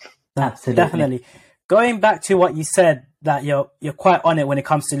that. Absolutely, definitely. Going back to what you said, that you're quite on it when it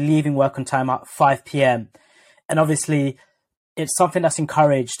comes to leaving work on time at 5 p.m. And obviously it's something that's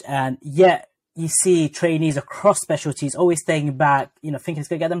encouraged, and yet you see trainees across specialties always staying back, thinking it's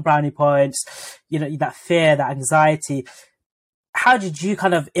going to get them brownie points, that fear, that anxiety. How did you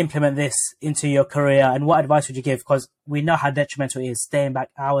kind of implement this into your career, and what advice would you give? Because we know how detrimental it is staying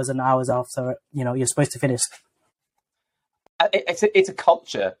back hours and hours after, you're supposed to finish. It's a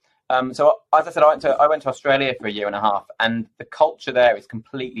culture. So as I said, I went to Australia for 1.5 years, and the culture there is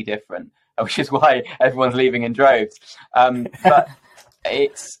completely different, which is why everyone's leaving in droves. But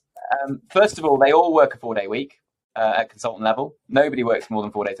it's first of all, they all work a 4-day week at consultant level. Nobody works more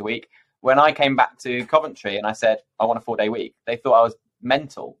than 4 days a week. When I came back to Coventry and I said I want a 4-day week, they thought I was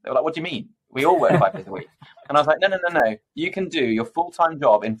mental. They were like, "What do you mean? We all work 5 days a week." And I was like, "No. You can do your full-time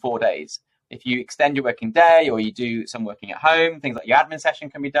job in 4 days. If you extend your working day, or you do some working at home, things like your admin session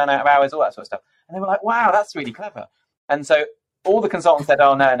can be done out of hours, all that sort of stuff." And they were like, "Wow, that's really clever." And so all the consultants said,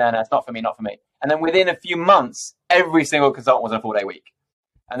 "Oh, no, it's not for me, not for me." And then within a few months, every single consultant was on a 4-day week.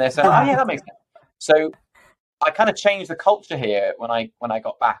 And they said, "Oh, yeah, that makes sense." So I kind of changed the culture here when I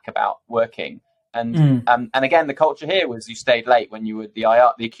got back about working. And again, the culture here was you stayed late when you were the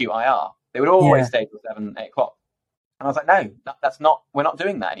acute IR. They would always stay till 7, 8 o'clock. And I was like, no, we're not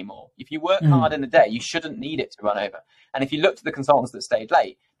doing that anymore. If you work hard in the day, you shouldn't need it to run over. And if you looked at the consultants that stayed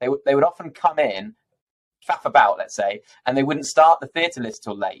late, they would often come in, faff about, let's say, and they wouldn't start the theatre list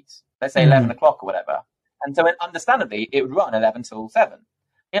till late, let's say 11 o'clock or whatever. And so understandably, it would run 11 till 7.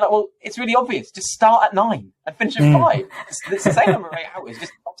 You're like, well, it's really obvious. Just start at 9 and finish at 5. It's the same number of 8 hours,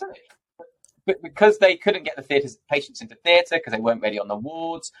 just opposite. But because they couldn't get the patients into theatre, because they weren't ready on the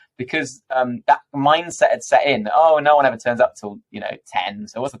wards, because that mindset had set in, oh, no one ever turns up till 10,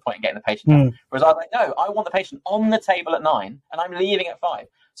 so what's the point in getting the patient out? Whereas I was like, no, I want the patient on the table at 9, and I'm leaving at 5.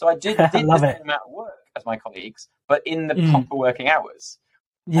 So I did the same amount of work as my colleagues, but in the proper working hours.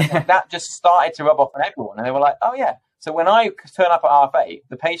 Yeah. And that just started to rub off on everyone, and they were like, oh, yeah. So when I turn up at RFA,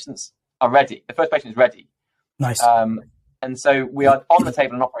 the patients are ready. The first patient is ready. Nice. And so we are on the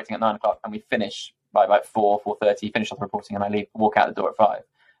table and operating at 9 o'clock, and we finish by about 4:30, finish off the reporting, and I walk out the door at 5.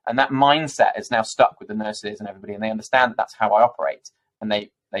 And that mindset is now stuck with the nurses and everybody, and they understand that that's how I operate, and they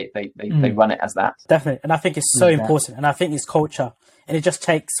run it as that. Definitely. And I think it's so important, and I think it's culture. And it just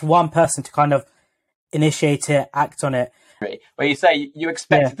takes one person to kind of initiate it, act on it. where you say you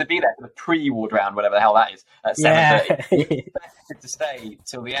expected to be there for the pre-ward round, whatever the hell that is, at 7:30. You expected to stay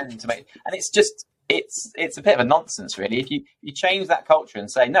till the end to make, and it's just it's a bit of a nonsense, really. If you change that culture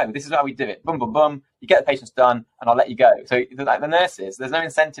and say, no, this is how we do it, boom, boom, boom, you get the patients done, and I'll let you go. So like the nurses, there's no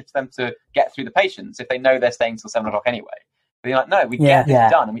incentive for them to get through the patients if they know they're staying till 7 o'clock anyway. But you're like, no, we get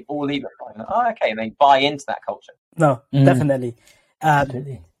this done, and we all leave at 5. Oh, okay, and they buy into that culture. No, definitely.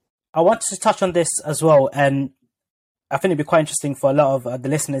 I want to touch on this as well, and I think it'd be quite interesting for a lot of the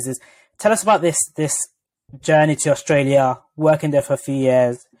listeners. Is tell us about this journey to Australia, working there for a few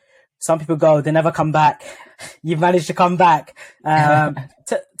years. Some people go, they never come back. You've managed to come back.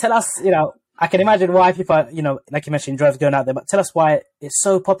 Tell us, I can imagine why people, like you mentioned, drugs going out there, but tell us why it's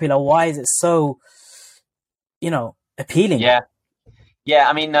so popular. Why is it so, appealing? Yeah.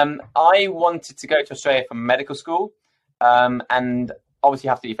 I mean, I wanted to go to Australia for medical school, and obviously you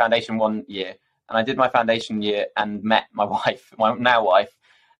have to do your foundation 1 year. And I did my foundation year and met my wife, my now wife.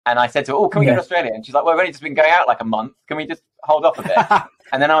 And I said to her, oh, can we go to Australia? And she's like, well, we've only just been going out like a month. Can we just hold off a bit?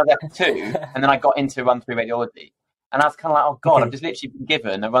 And then I was there for 2, and then I got into run-through radiology. And I was kind of like, oh, God, I've just literally been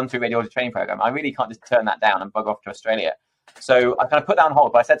given a run-through radiology training program. I really can't just turn that down and bug off to Australia. So I kind of put that on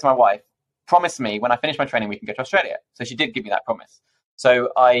hold, but I said to my wife, promise me when I finish my training, we can go to Australia. So she did give me that promise. So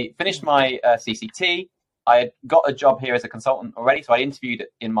I finished my CCT. I had got a job here as a consultant already. So I interviewed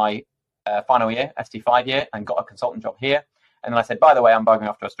in my final year, ST5 year, and got a consultant job here. And then I said, by the way, I'm bugging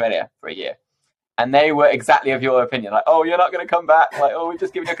off to Australia for a year. And they were exactly of your opinion. Like, oh, you're not going to come back. Like, oh, we're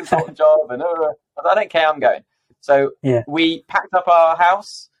just giving you a consultant job. And I don't care, I'm going. So we packed up our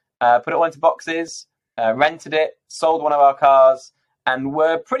house, put it all into boxes, rented it, sold one of our cars, and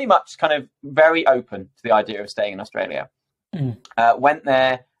were pretty much kind of very open to the idea of staying in Australia. Went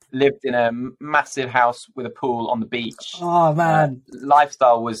there, lived in a massive house with a pool on the beach. Oh, man.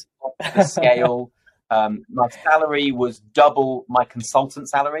 Lifestyle was off the scale. My salary was double my consultant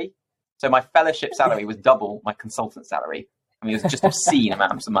salary. So my fellowship salary was double my consultant salary. I mean, it was just obscene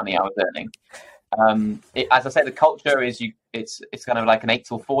amounts of money I was earning. As I say, the culture is it's kind of like an 8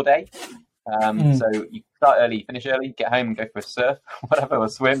 till 4 day. So you start early, finish early, get home and go for a surf, whatever, or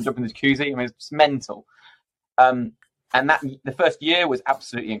swim, jump in the jacuzzi. I mean, it's mental. And that the first year was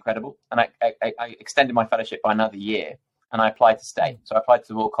absolutely incredible. And I extended my fellowship by another year, and I applied to stay. So I applied to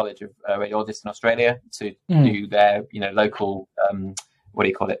the Royal College of Radiologists in Australia to do their, local, what do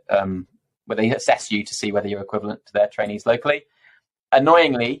you call it? Where they assess you to see whether you're equivalent to their trainees locally.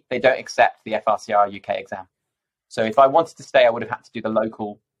 Annoyingly, they don't accept the FRCR UK exam. So if I wanted to stay, I would have had to do the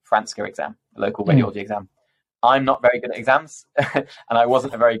local Franska exam, the local radiology exam. I'm not very good at exams, and I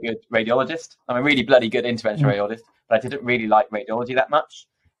wasn't a very good radiologist. I'm a really bloody good intervention radiologist, but I didn't really like radiology that much,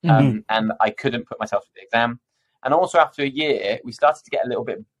 and I couldn't put myself through the exam. And also after a year, we started to get a little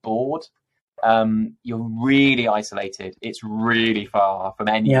bit bored. You're really isolated. It's really far from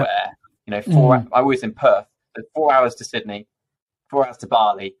anywhere. I was in Perth, so 4 hours to Sydney, 4 hours to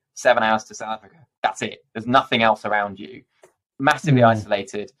Bali, 7 hours to South Africa. That's it. There's nothing else around you. Massively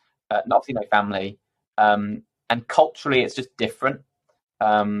isolated, obviously no family. And culturally, it's just different.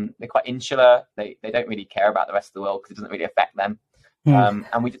 They're quite insular. They don't really care about the rest of the world because it doesn't really affect them.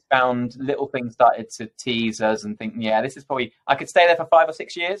 And we just found little things started to tease us and think, this is probably, I could stay there for 5 or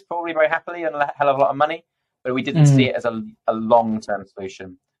 6 years, probably very happily, and a hell of a lot of money. But we didn't see it as a long-term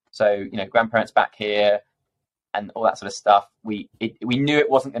solution. So, grandparents back here and all that sort of stuff. We knew it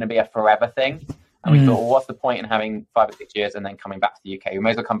wasn't going to be a forever thing. And we thought, well, what's the point in having 5 or 6 years and then coming back to the UK? We may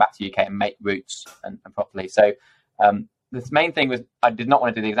as well come back to the UK and make roots and properly. So the main thing was I did not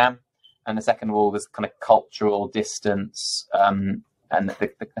want to do the exam. And the second rule was kind of cultural distance and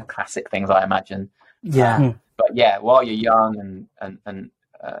the classic things I imagine. But while you're young and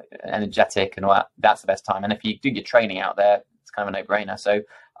energetic and all that, that's the best time. And if you do your training out there, it's kind of a no-brainer. So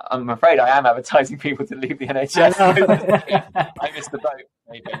I'm afraid I am advertising people to leave the NHS. I missed the boat,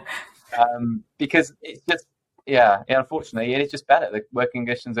 maybe. Because it's just, unfortunately, it is just better. The working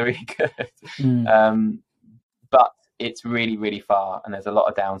conditions are really good. But it's really, really far, and there's a lot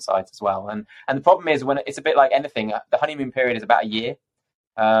of downsides as well. And the problem is when it's a bit like anything, the honeymoon period is about a year.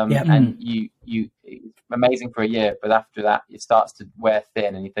 And you it's amazing for a year, but after that, it starts to wear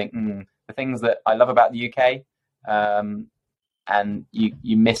thin, and you think, the things that I love about the UK, and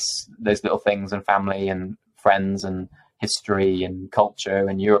you miss those little things and family and friends and history and culture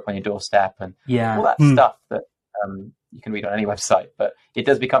and Europe on your doorstep and all that stuff that you can read on any website, but it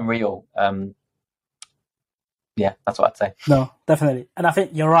does become real. That's what I'd say. No, definitely. And I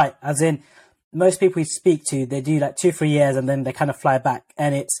think you're right. As in, most people we speak to, they do like 2-3 years and then they kind of fly back.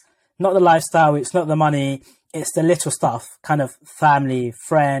 And it's not the lifestyle, it's not the money, it's the little stuff, kind of family,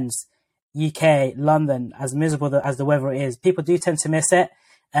 friends, UK, London, as miserable as the weather is, people do tend to miss it.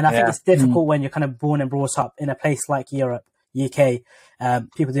 And I think it's difficult when you're kind of born and brought up in a place like Europe, UK.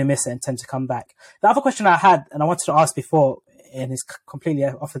 People do miss it and tend to come back. The other question I had, and I wanted to ask before, and it's completely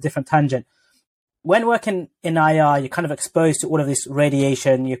off a different tangent. When working in IR, you're kind of exposed to all of this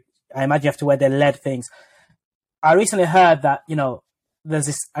radiation. I imagine you have to wear the lead things. I recently heard that, there's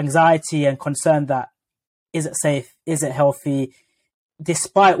this anxiety and concern that, is it safe? Is it healthy?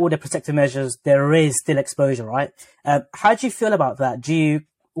 Despite all the protective measures, there is still exposure, right? How do you feel about that? Do you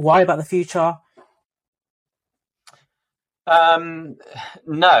worry about the future?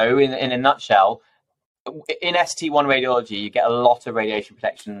 No, in a nutshell. In ST1 radiology, you get a lot of radiation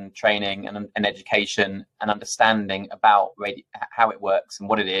protection training and education and understanding about how it works and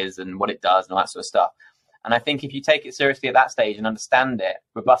what it is and what it does and all that sort of stuff. And I think if you take it seriously at that stage and understand it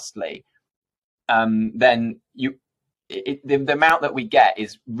robustly, then the amount that we get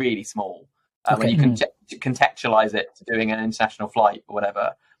is really small. When you can contextualize it to doing an international flight or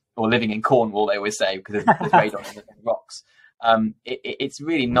whatever, or living in Cornwall, they always say, because there's radon in the rocks. It's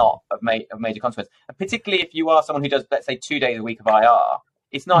really not of major consequence. And particularly if you are someone who does, let's say, 2 days a week of IR,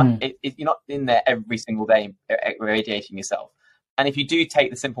 it's not. You're not in there every single day radiating yourself. And if you do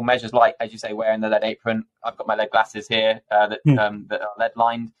take the simple measures, like, as you say, wearing the lead apron, I've got my lead glasses here that are lead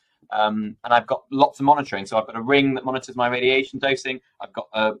lined, and I've got lots of monitoring. So I've got a ring that monitors my radiation dosing. I've got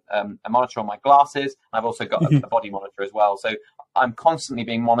a monitor on my glasses. And I've also got a body monitor as well. So I'm constantly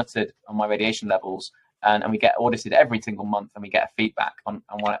being monitored on my radiation levels. And we get audited every single month, and we get a feedback on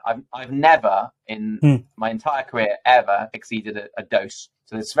what I've never in my entire career ever exceeded a dose.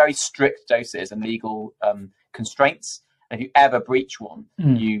 So there's very strict doses and legal constraints. And if you ever breach one,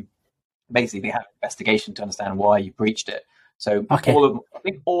 you basically have an investigation to understand why you breached it. So I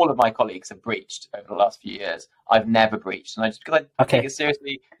think all of my colleagues have breached over the last few years. I've never breached. And because I take it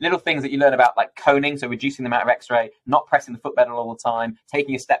seriously, little things that you learn about, like coning, so reducing the amount of X-ray, not pressing the foot pedal all the time,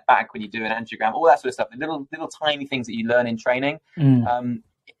 taking a step back when you do an angiogram, all that sort of stuff, the little tiny things that you learn in training,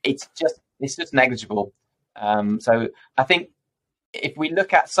 it's just negligible. So I think if we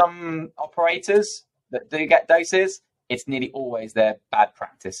look at some operators that do get doses, it's nearly always their bad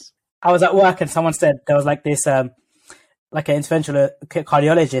practice. I was at work and someone said there was like this... like an interventional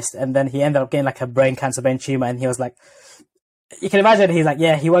cardiologist, and then he ended up getting like a brain tumor, and he was like, you can imagine, he's like,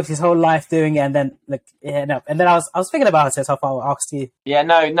 he works his whole life doing it, and then and then I was thinking about it, so I'll ask you.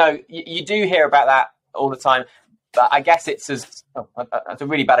 You do hear about that all the time, but I guess it's it's a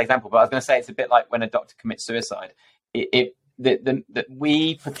really bad example, but I was going to say it's a bit like when a doctor commits suicide. That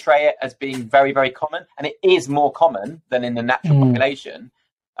we portray it as being very, very common, and it is more common than in the natural population,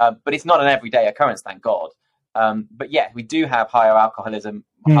 but it's not an everyday occurrence, thank God. But we do have higher alcoholism,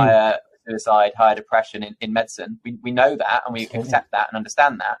 higher suicide, higher depression in medicine. We know that, and we accept that and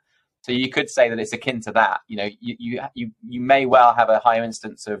understand that. So you could say that it's akin to that. You may well have a higher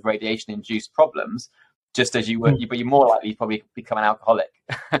instance of radiation-induced problems, just as you would, but you're more likely to probably become an alcoholic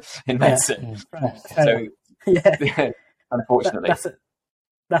in medicine. So, unfortunately,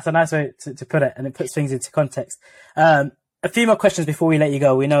 that's a nice way to put it, and it puts things into context. A few more questions before we let you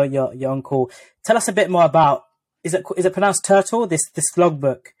go. We know you're on call. Tell us a bit more about, is it pronounced Turtle? This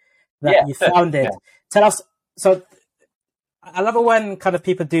logbook that you founded. Tell us. So I love it when kind of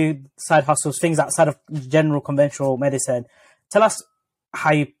people do side hustles, things outside of general conventional medicine. Tell us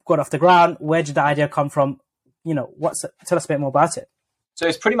how you got off the ground. Where did the idea come from? Tell us a bit more about it. So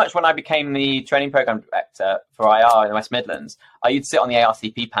it's pretty much when I became the training program director for IR in the West Midlands. I used to sit on the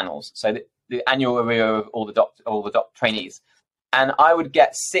ARCP panels. So the annual review of all the trainees, and I would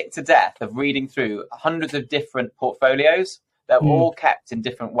get sick to death of reading through hundreds of different portfolios that were all kept in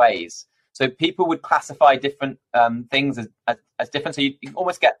different ways. So people would classify different things as different. So you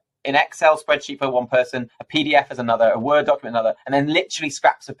almost get an Excel spreadsheet for one person, a PDF as another, a Word document another, and then literally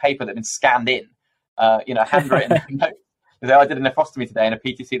scraps of paper that have been scanned in, handwritten. I did a nephrostomy today and a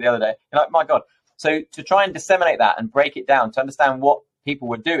PTC the other day. You're like, my God. So to try and disseminate that and break it down to understand what people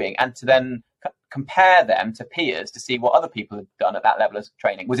were doing and to then compare them to peers to see what other people had done at that level of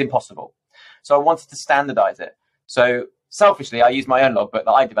training was impossible. So I wanted to standardize it. So selfishly, I used my own logbook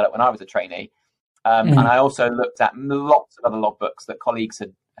that I developed when I was a trainee. And I also looked at lots of other logbooks that colleagues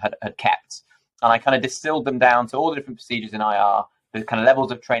had kept. And I kind of distilled them down to all the different procedures in IR, the kind of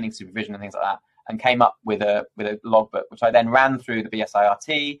levels of training, supervision and things like that, and came up with a logbook, which I then ran through the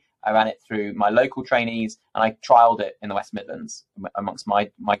BSIRT. I ran it through my local trainees, and I trialed it in the West Midlands amongst my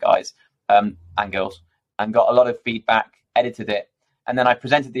guys and girls, and got a lot of feedback, edited it, and then I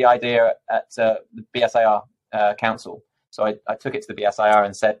presented the idea at the BSIR council. So I took it to the BSIR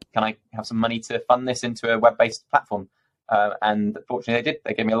and said, can I have some money to fund this into a web-based platform? And fortunately they did.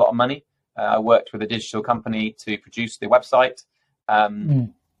 They gave me a lot of money, I worked with a digital company to produce the website.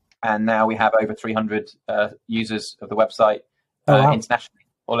 And now we have over 300 users of the website internationally,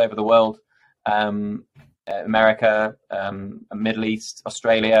 all over the world. America, Middle East,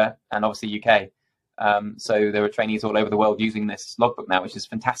 Australia, and obviously UK. So there are trainees all over the world using this logbook now, which is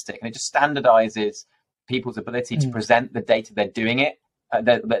fantastic. And it just standardizes people's ability to present the data they're doing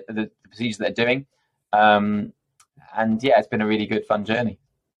the procedures they're doing. And yeah, it's been a really good, fun journey.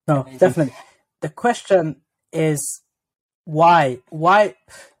 No, definitely. The question is why?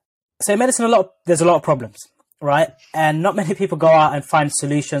 So in medicine, there's a lot of problems, right? And not many people go out and find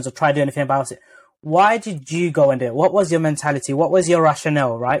solutions or try to do anything about it. Why did you go and do it? What was your mentality? What was your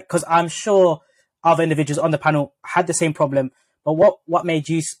rationale, right? Because I'm sure other individuals on the panel had the same problem, but what made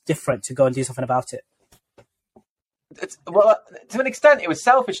you different to go and do something about it? Well, to an extent, it was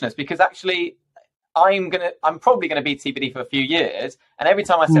selfishness, because actually I'm probably gonna be TPD for a few years, and every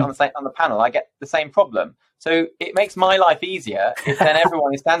time I sit on the panel, I get the same problem. So it makes my life easier if then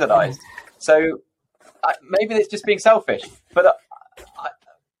everyone is standardized. So maybe it's just being selfish, but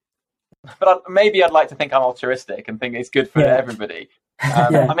maybe I'd like to think I'm altruistic and think it's good for everybody. I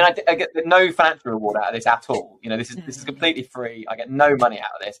mean, I get no financial reward out of this at all. This is completely free. I get no money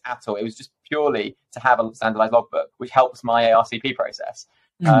out of this at all. It was just purely to have a standardized logbook, which helps my ARCP process.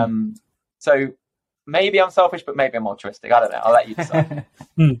 So maybe I'm selfish, but maybe I'm altruistic. I don't know. I'll let you decide.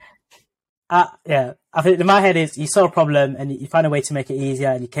 I think in my head is you saw a problem and you found a way to make it easier,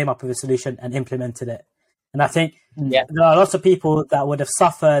 and you came up with a solution and implemented it. And I think there are lots of people that would have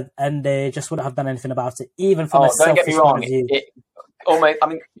suffered and they just wouldn't have done anything about it, even from a selfish point of view.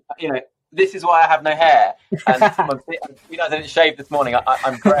 This is why I have no hair. And I didn't shave this morning.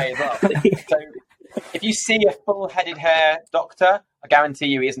 I'm grey as well. So if you see a full-headed hair doctor, I guarantee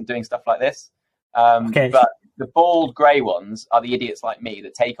you he isn't doing stuff like this. But the bald grey ones are the idiots like me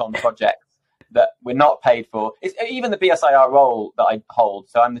that take on projects that we're not paid for. It's even the BSIR role that I hold.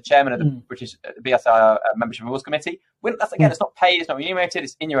 So I'm the chairman of the British BSIR Membership Rules Committee. That's again, it's not paid, it's not remunerated,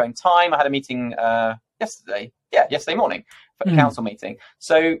 it's in your own time. I had a meeting yesterday morning for a council meeting.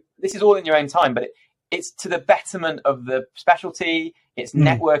 So this is all in your own time, but it's to the betterment of the specialty. It's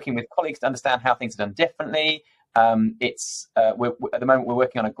networking with colleagues to understand how things are done differently. It's at the moment we're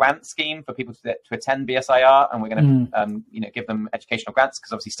working on a grant scheme for people to attend BSIR, and we're going to give them educational grants,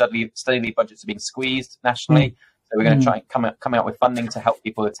 because obviously study leave budgets are being squeezed nationally. So we're going to try and coming up with funding to help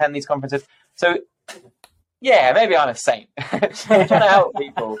people attend these conferences. So yeah, maybe I'm a saint. I'm trying to help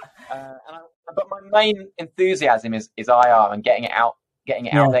people, but my main enthusiasm is IR and getting it out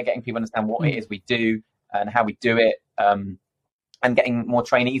there, getting people to understand what it is we do and how we do it, and getting more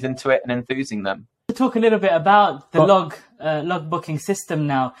trainees into it and enthusing them. To talk a little bit about the log booking system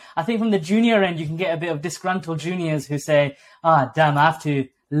now. I think from the junior end, you can get a bit of disgruntled juniors who say, damn, I have to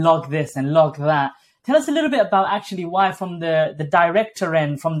log this and log that. Tell us a little bit about actually why, from the director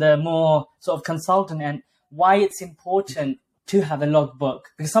end, from the more sort of consultant end, why it's important to have a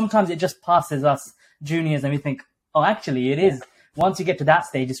logbook. Because sometimes it just passes us juniors and we think, oh, actually it is. Once you get to that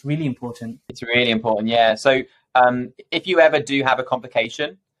stage, it's really important. It's really important, yeah. So if you ever do have a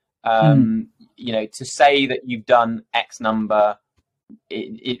complication, to say that you've done X number,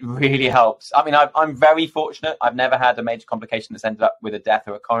 it really helps. I mean, I'm very fortunate. I've never had a major complication that's ended up with a death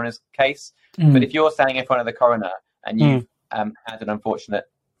or a coroner's case. But if you're standing in front of the coroner and you've had an unfortunate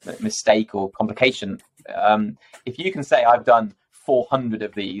mistake or complication, if you can say, I've done 400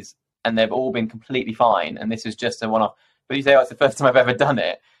 of these and they've all been completely fine, and this is just a one-off, but you say, it's the first time I've ever done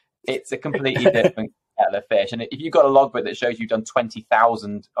it, it's a completely different kettle of fish. And if you've got a logbook that shows you've done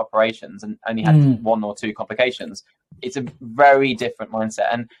 20,000 operations and only had one or two complications, it's a very different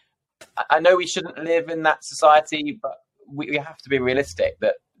mindset. And I know we shouldn't live in that society, but we have to be realistic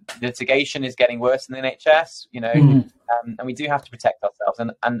that litigation is getting worse in the NHS, and we do have to protect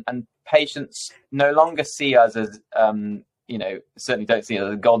ourselves. And patients no longer see us as, certainly don't see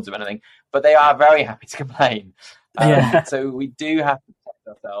us as gods or anything, but they are very happy to complain. So we do have to protect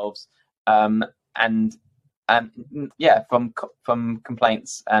ourselves. From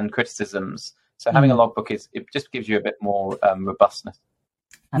complaints and criticisms. So having a logbook it just gives you a bit more robustness.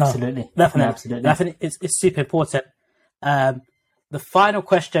 Absolutely. No, definitely. It's super important. The final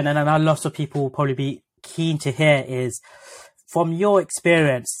question, and I know lots of people will probably be keen to hear, is from your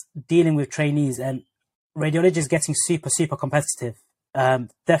experience dealing with trainees, and radiology is getting super, super competitive.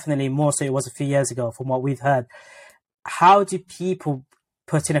 Definitely more so it was a few years ago from what we've heard. How do people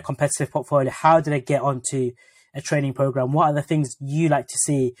put in a competitive portfolio? How do they get onto a training program? What are the things you like to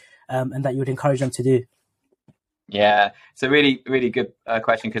see and that you would encourage them to do? Yeah, it's a really, really good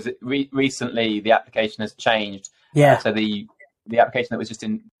question, because recently the application has changed. So the the application that was just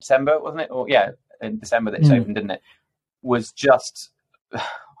in December, wasn't it? Or yeah, in December that it's opened, didn't it? Was just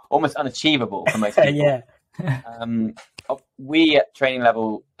almost unachievable for most people. Yeah. We at training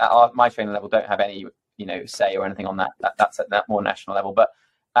level, my training level, don't have any, say or anything on that. That's at that more national level. But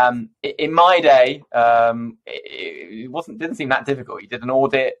in my day, it didn't seem that difficult. You did an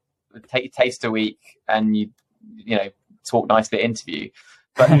audit, take your taste a week, and you talk nicely at interview.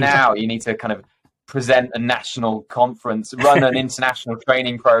 But now you need to kind of present a national conference, run an international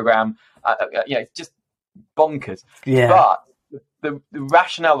training program. It's just bonkers. Yeah. But the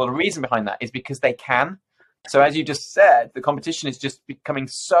rationale or the reason behind that is because they can. So as you just said, the competition is just becoming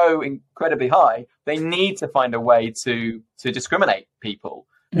so incredibly high. They need to find a way to discriminate people.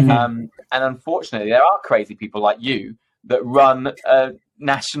 And unfortunately, there are crazy people like you that run a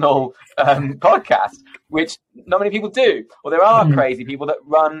national podcast, which not many people do. Or there are crazy people that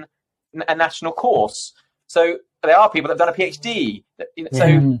run a national course. So there are people that have done a PhD.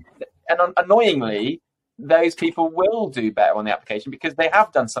 And annoyingly, those people will do better on the application because they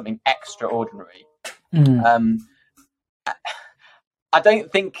have done something extraordinary. I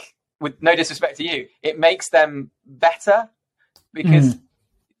don't think, with no disrespect to you, it makes them better because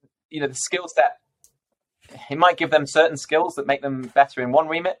the skill set, it might give them certain skills that make them better in one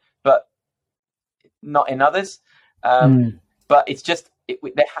remit, but not in others. But it's just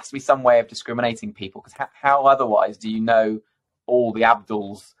there has to be some way of discriminating people, because how otherwise do you know all the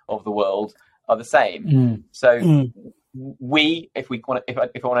Abduls of the world are the same? So we, if I want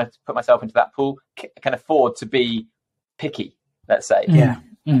to put myself into that pool, can afford to be picky, let's say.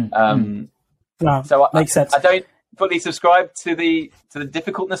 So makes sense. I don't fully subscribe to the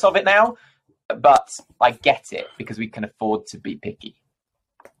difficultness of it now, but I get it because we can afford to be picky.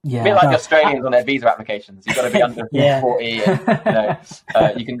 Yeah, a bit like the Australians on their visa applications. You've got to be under 40,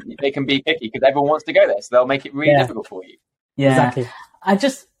 and they can be picky because everyone wants to go there, so they'll make it really difficult for you. Yeah, exactly. I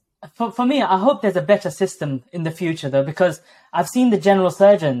just, for me, I hope there's a better system in the future, though, because I've seen the general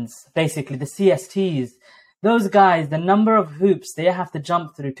surgeons, basically the CSTs, those guys, the number of hoops they have to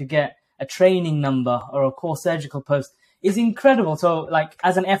jump through to get a training number or a core surgical post is incredible. So, like,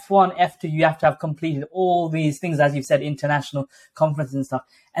 as an F1, F2, you have to have completed all these things, as you've said, international conferences and stuff.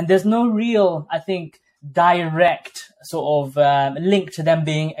 And there's no real, I think, direct sort of link to them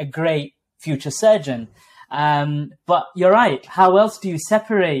being a great future surgeon. But you're right. How else do you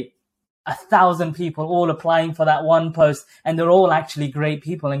separate 1,000 people all applying for that one post, and they're all actually great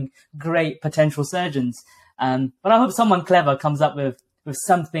people and great potential surgeons? But I hope someone clever comes up with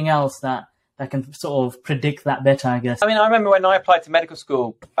something else that can sort of predict that better, I guess. I mean, I remember when I applied to medical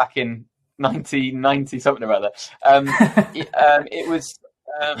school back in 1990 something or other. It was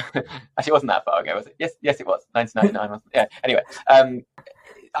actually, it wasn't that far ago, was it? Yes, it was 1999. Wasn't it? Yeah. Anyway, I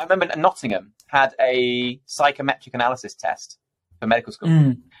remember Nottingham had a psychometric analysis test for medical school,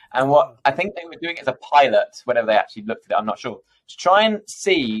 and what I think they were doing as a pilot, whenever they actually looked at it, I'm not sure, to try and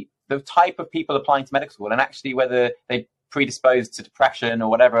see the type of people applying to medical school and actually whether they predisposed to depression or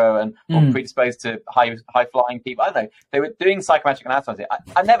whatever, or predisposed to high flying people. I don't know. They were doing psychometric analysis.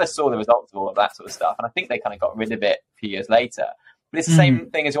 I never saw the results of all of that sort of stuff, and I think they kind of got rid of it a few years later. But it's the same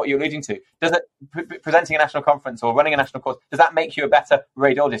thing as what you're alluding to. Does it presenting a national conference or running a national course, does that make you a better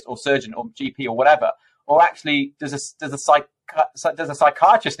radiologist or surgeon or GP or whatever? Or actually, does a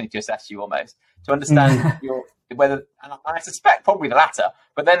psychiatrist need to assess you almost to understand whether? And I suspect probably the latter.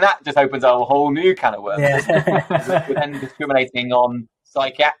 But then that just opens a whole new can of worms. We're then discriminating on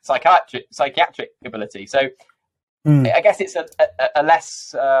psychiatric ability. So I guess it's a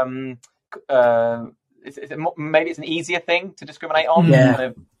less. Maybe it's an easier thing to discriminate on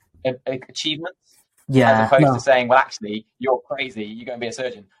kind of achievements, as opposed to saying, well, actually, you're crazy, you go and be a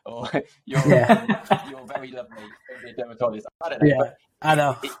surgeon, or you're very lovely, be a dermatologist. I don't know. But I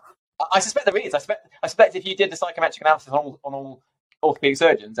know. I suspect there is. I suspect if you did the psychometric analysis on all orthopedic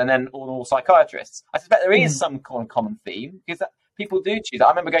surgeons and then on all psychiatrists, I suspect there is some common theme, because people do choose. I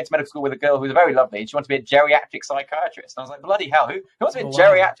remember going to medical school with a girl who was very lovely, and she wanted to be a geriatric psychiatrist. And I was like, bloody hell, who wants to be a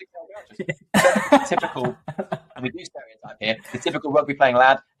geriatric psychiatrist? Typical, and we do stereotype here, the typical rugby playing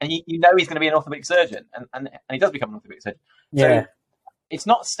lad, and you know he's going to be an orthopedic surgeon, and he does become an orthopedic surgeon. So it's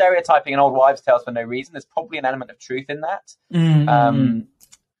not stereotyping an old wives' tales for no reason. There's probably an element of truth in that.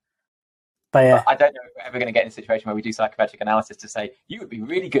 But I don't know if we're ever going to get in a situation where we do psychometric analysis to say, you would be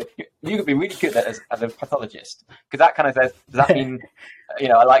really good. You could be really good as a pathologist. Because that kind of says, does that mean,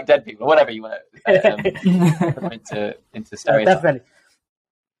 I like dead people or whatever you want to into stereotypes? Definitely.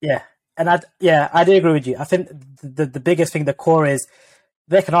 Yeah. And I do agree with you. I think the biggest thing, the core is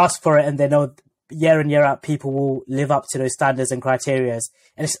they can ask for it and they know year in, year out, people will live up to those standards and criteria.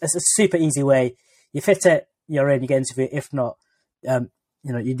 And it's a super easy way. You fit it, you're in, you get interviewed. If not,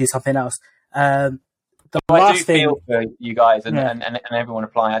 you do something else. I do feel for you guys and everyone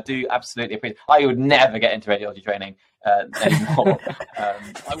applying. I do absolutely appreciate. I would never get into radiology training anymore.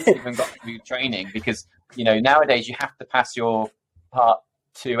 I wouldn't even got to do training because nowadays you have to pass your part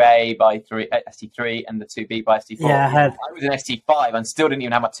 2A by ST3 and the 2B by ST4. Yeah, I was in ST5 and still didn't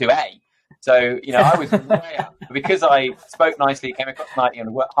even have my 2A. So I was way up. Because I spoke nicely, came across nicely, and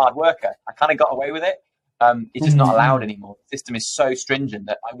a hard worker, I kind of got away with it. It's just not allowed anymore. The system is so stringent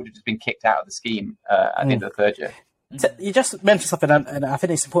that I would have just been kicked out of the scheme at the end of the third year. You just mentioned something, and I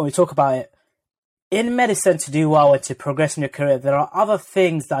think it's important we talk about it. In medicine, to do well and to progress in your career, there are other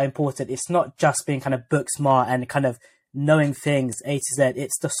things that are important. It's not just being kind of book smart and kind of knowing things A to Z.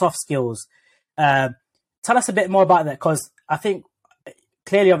 It's the soft skills. Tell us a bit more about that, because I think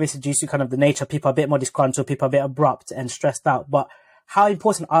clearly, obviously, due to kind of the nature, people are a bit more disgruntled, people are a bit abrupt and stressed out. But how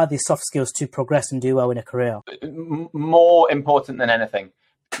important are these soft skills to progress and do well in a career? More important than anything,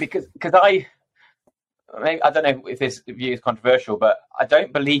 because I don't know if this view is controversial, but I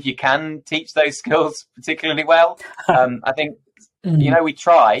don't believe you can teach those skills particularly well. I think we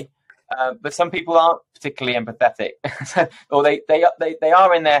try, but some people aren't particularly empathetic, or they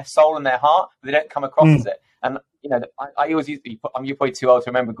are in their soul and their heart, but they don't come across as it. And I always used to. You're probably too old to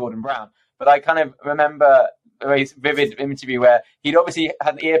remember Gordon Brown, but I kind of remember a very vivid interview where he'd obviously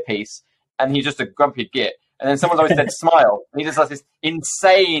had an earpiece and he's just a grumpy git, and then someone's always said smile, and he just has this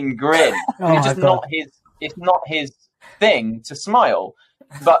insane grin. It's just not his. It's not his thing to smile,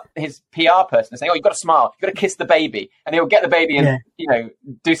 but his PR person is saying, "Oh, you've got to smile, you've got to kiss the baby," and he'll get the baby and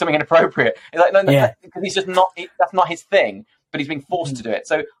do something inappropriate. It's like no, because he's just not. That's not his thing, but he's being forced to do it.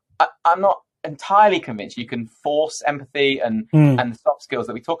 So I'm not entirely convinced you can force empathy and the soft skills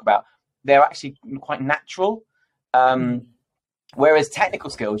that we talk about. They're actually quite natural. Whereas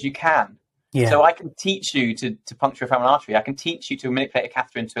technical skills, you can. Yeah. So I can teach you to puncture a femoral artery. I can teach you to manipulate a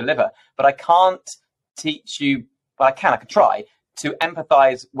catheter into a liver, but I can't teach you. Well, I can try to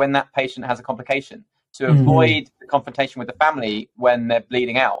empathize when that patient has a complication, to avoid the confrontation with the family when they're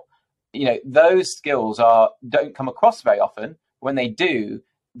bleeding out. Those skills don't come across very often. When they do,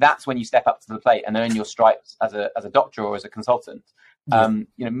 that's when you step up to the plate and earn your stripes as a doctor or as a consultant.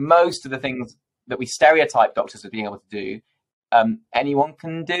 Most of the things that we stereotype doctors as being able to do, anyone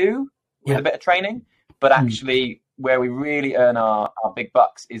can do with a bit of training, but actually where we really earn our big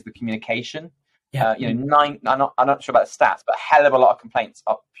bucks is the communication. I'm not sure about the stats, but a hell of a lot of complaints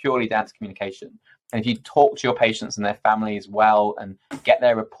are purely down to communication. And if you talk to your patients and their families well and get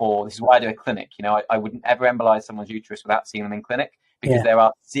their rapport, this is why I do a clinic. I wouldn't ever embolize someone's uterus without seeing them in clinic, because there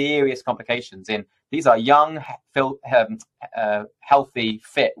are serious complications these are young, healthy,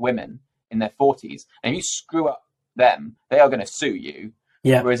 fit women in their 40s. And if you screw up them, they are going to sue you.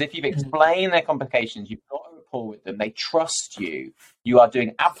 Yeah. Whereas if you've explained their complications, you've got a rapport with them, they trust you, you are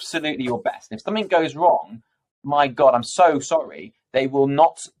doing absolutely your best. And if something goes wrong, my God, I'm so sorry. They will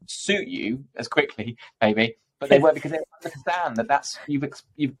not sue you as quickly, maybe, but they will, because they understand that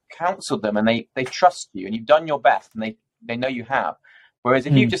you've counselled them and they trust you and you've done your best and they know you have. Whereas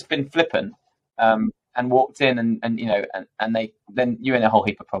if you've just been flippant and walked in and then you're in a whole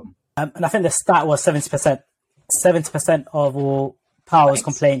heap of problems. And I think the stat was 70%. 70% of all powers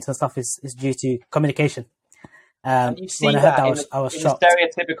complaints and stuff is due to communication. And you see when I heard that, I was shocked.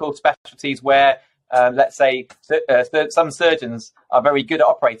 The stereotypical specialties where, let's say, some surgeons are very good at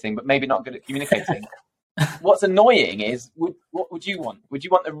operating, but maybe not good at communicating. What's annoying is, what would you want? Would you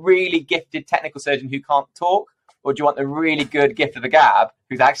want a really gifted technical surgeon who can't talk? Or do you want the really good gift of the gab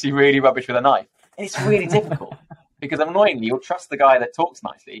who's actually really rubbish with a knife? And it's really difficult because annoyingly, you'll trust the guy that talks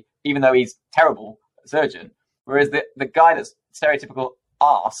nicely, even though he's terrible surgeon. Whereas the guy that's stereotypical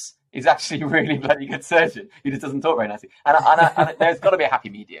arse is actually a really bloody good surgeon who just doesn't talk very nicely. And there's got to be a happy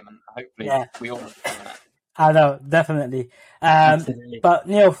medium, and hopefully we all understand that. I know, definitely. But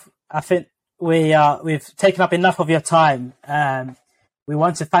Neil, I think we've taken up enough of your time. We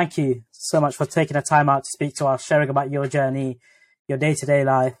want to thank you so much for taking the time out to speak to us, sharing about your journey, your day-to-day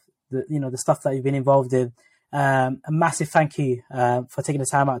life, the stuff that you've been involved in. A massive thank you for taking the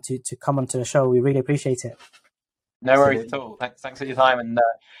time out to come onto the show. We really appreciate it. No worries at all. Thanks for your time. And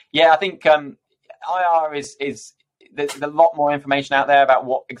I think IR is there's a lot more information out there about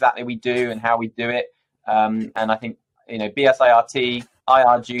what exactly we do and how we do it. And I think BSIRT,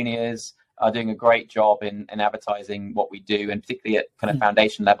 IR Juniors are doing a great job in advertising what we do, and particularly at kind of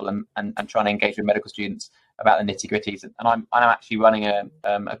foundation level and trying to engage with medical students about the nitty gritties. And I'm actually running a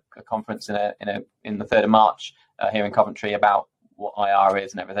conference in the 3rd of March here in Coventry about what IR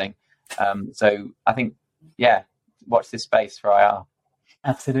is and everything. So I think, watch this space for IR.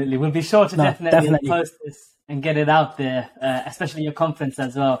 Absolutely. We'll be sure to definitely post this and get it out there, especially your conference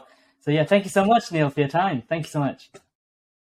as well. So yeah, thank you so much, Neil, for your time. Thank you so much.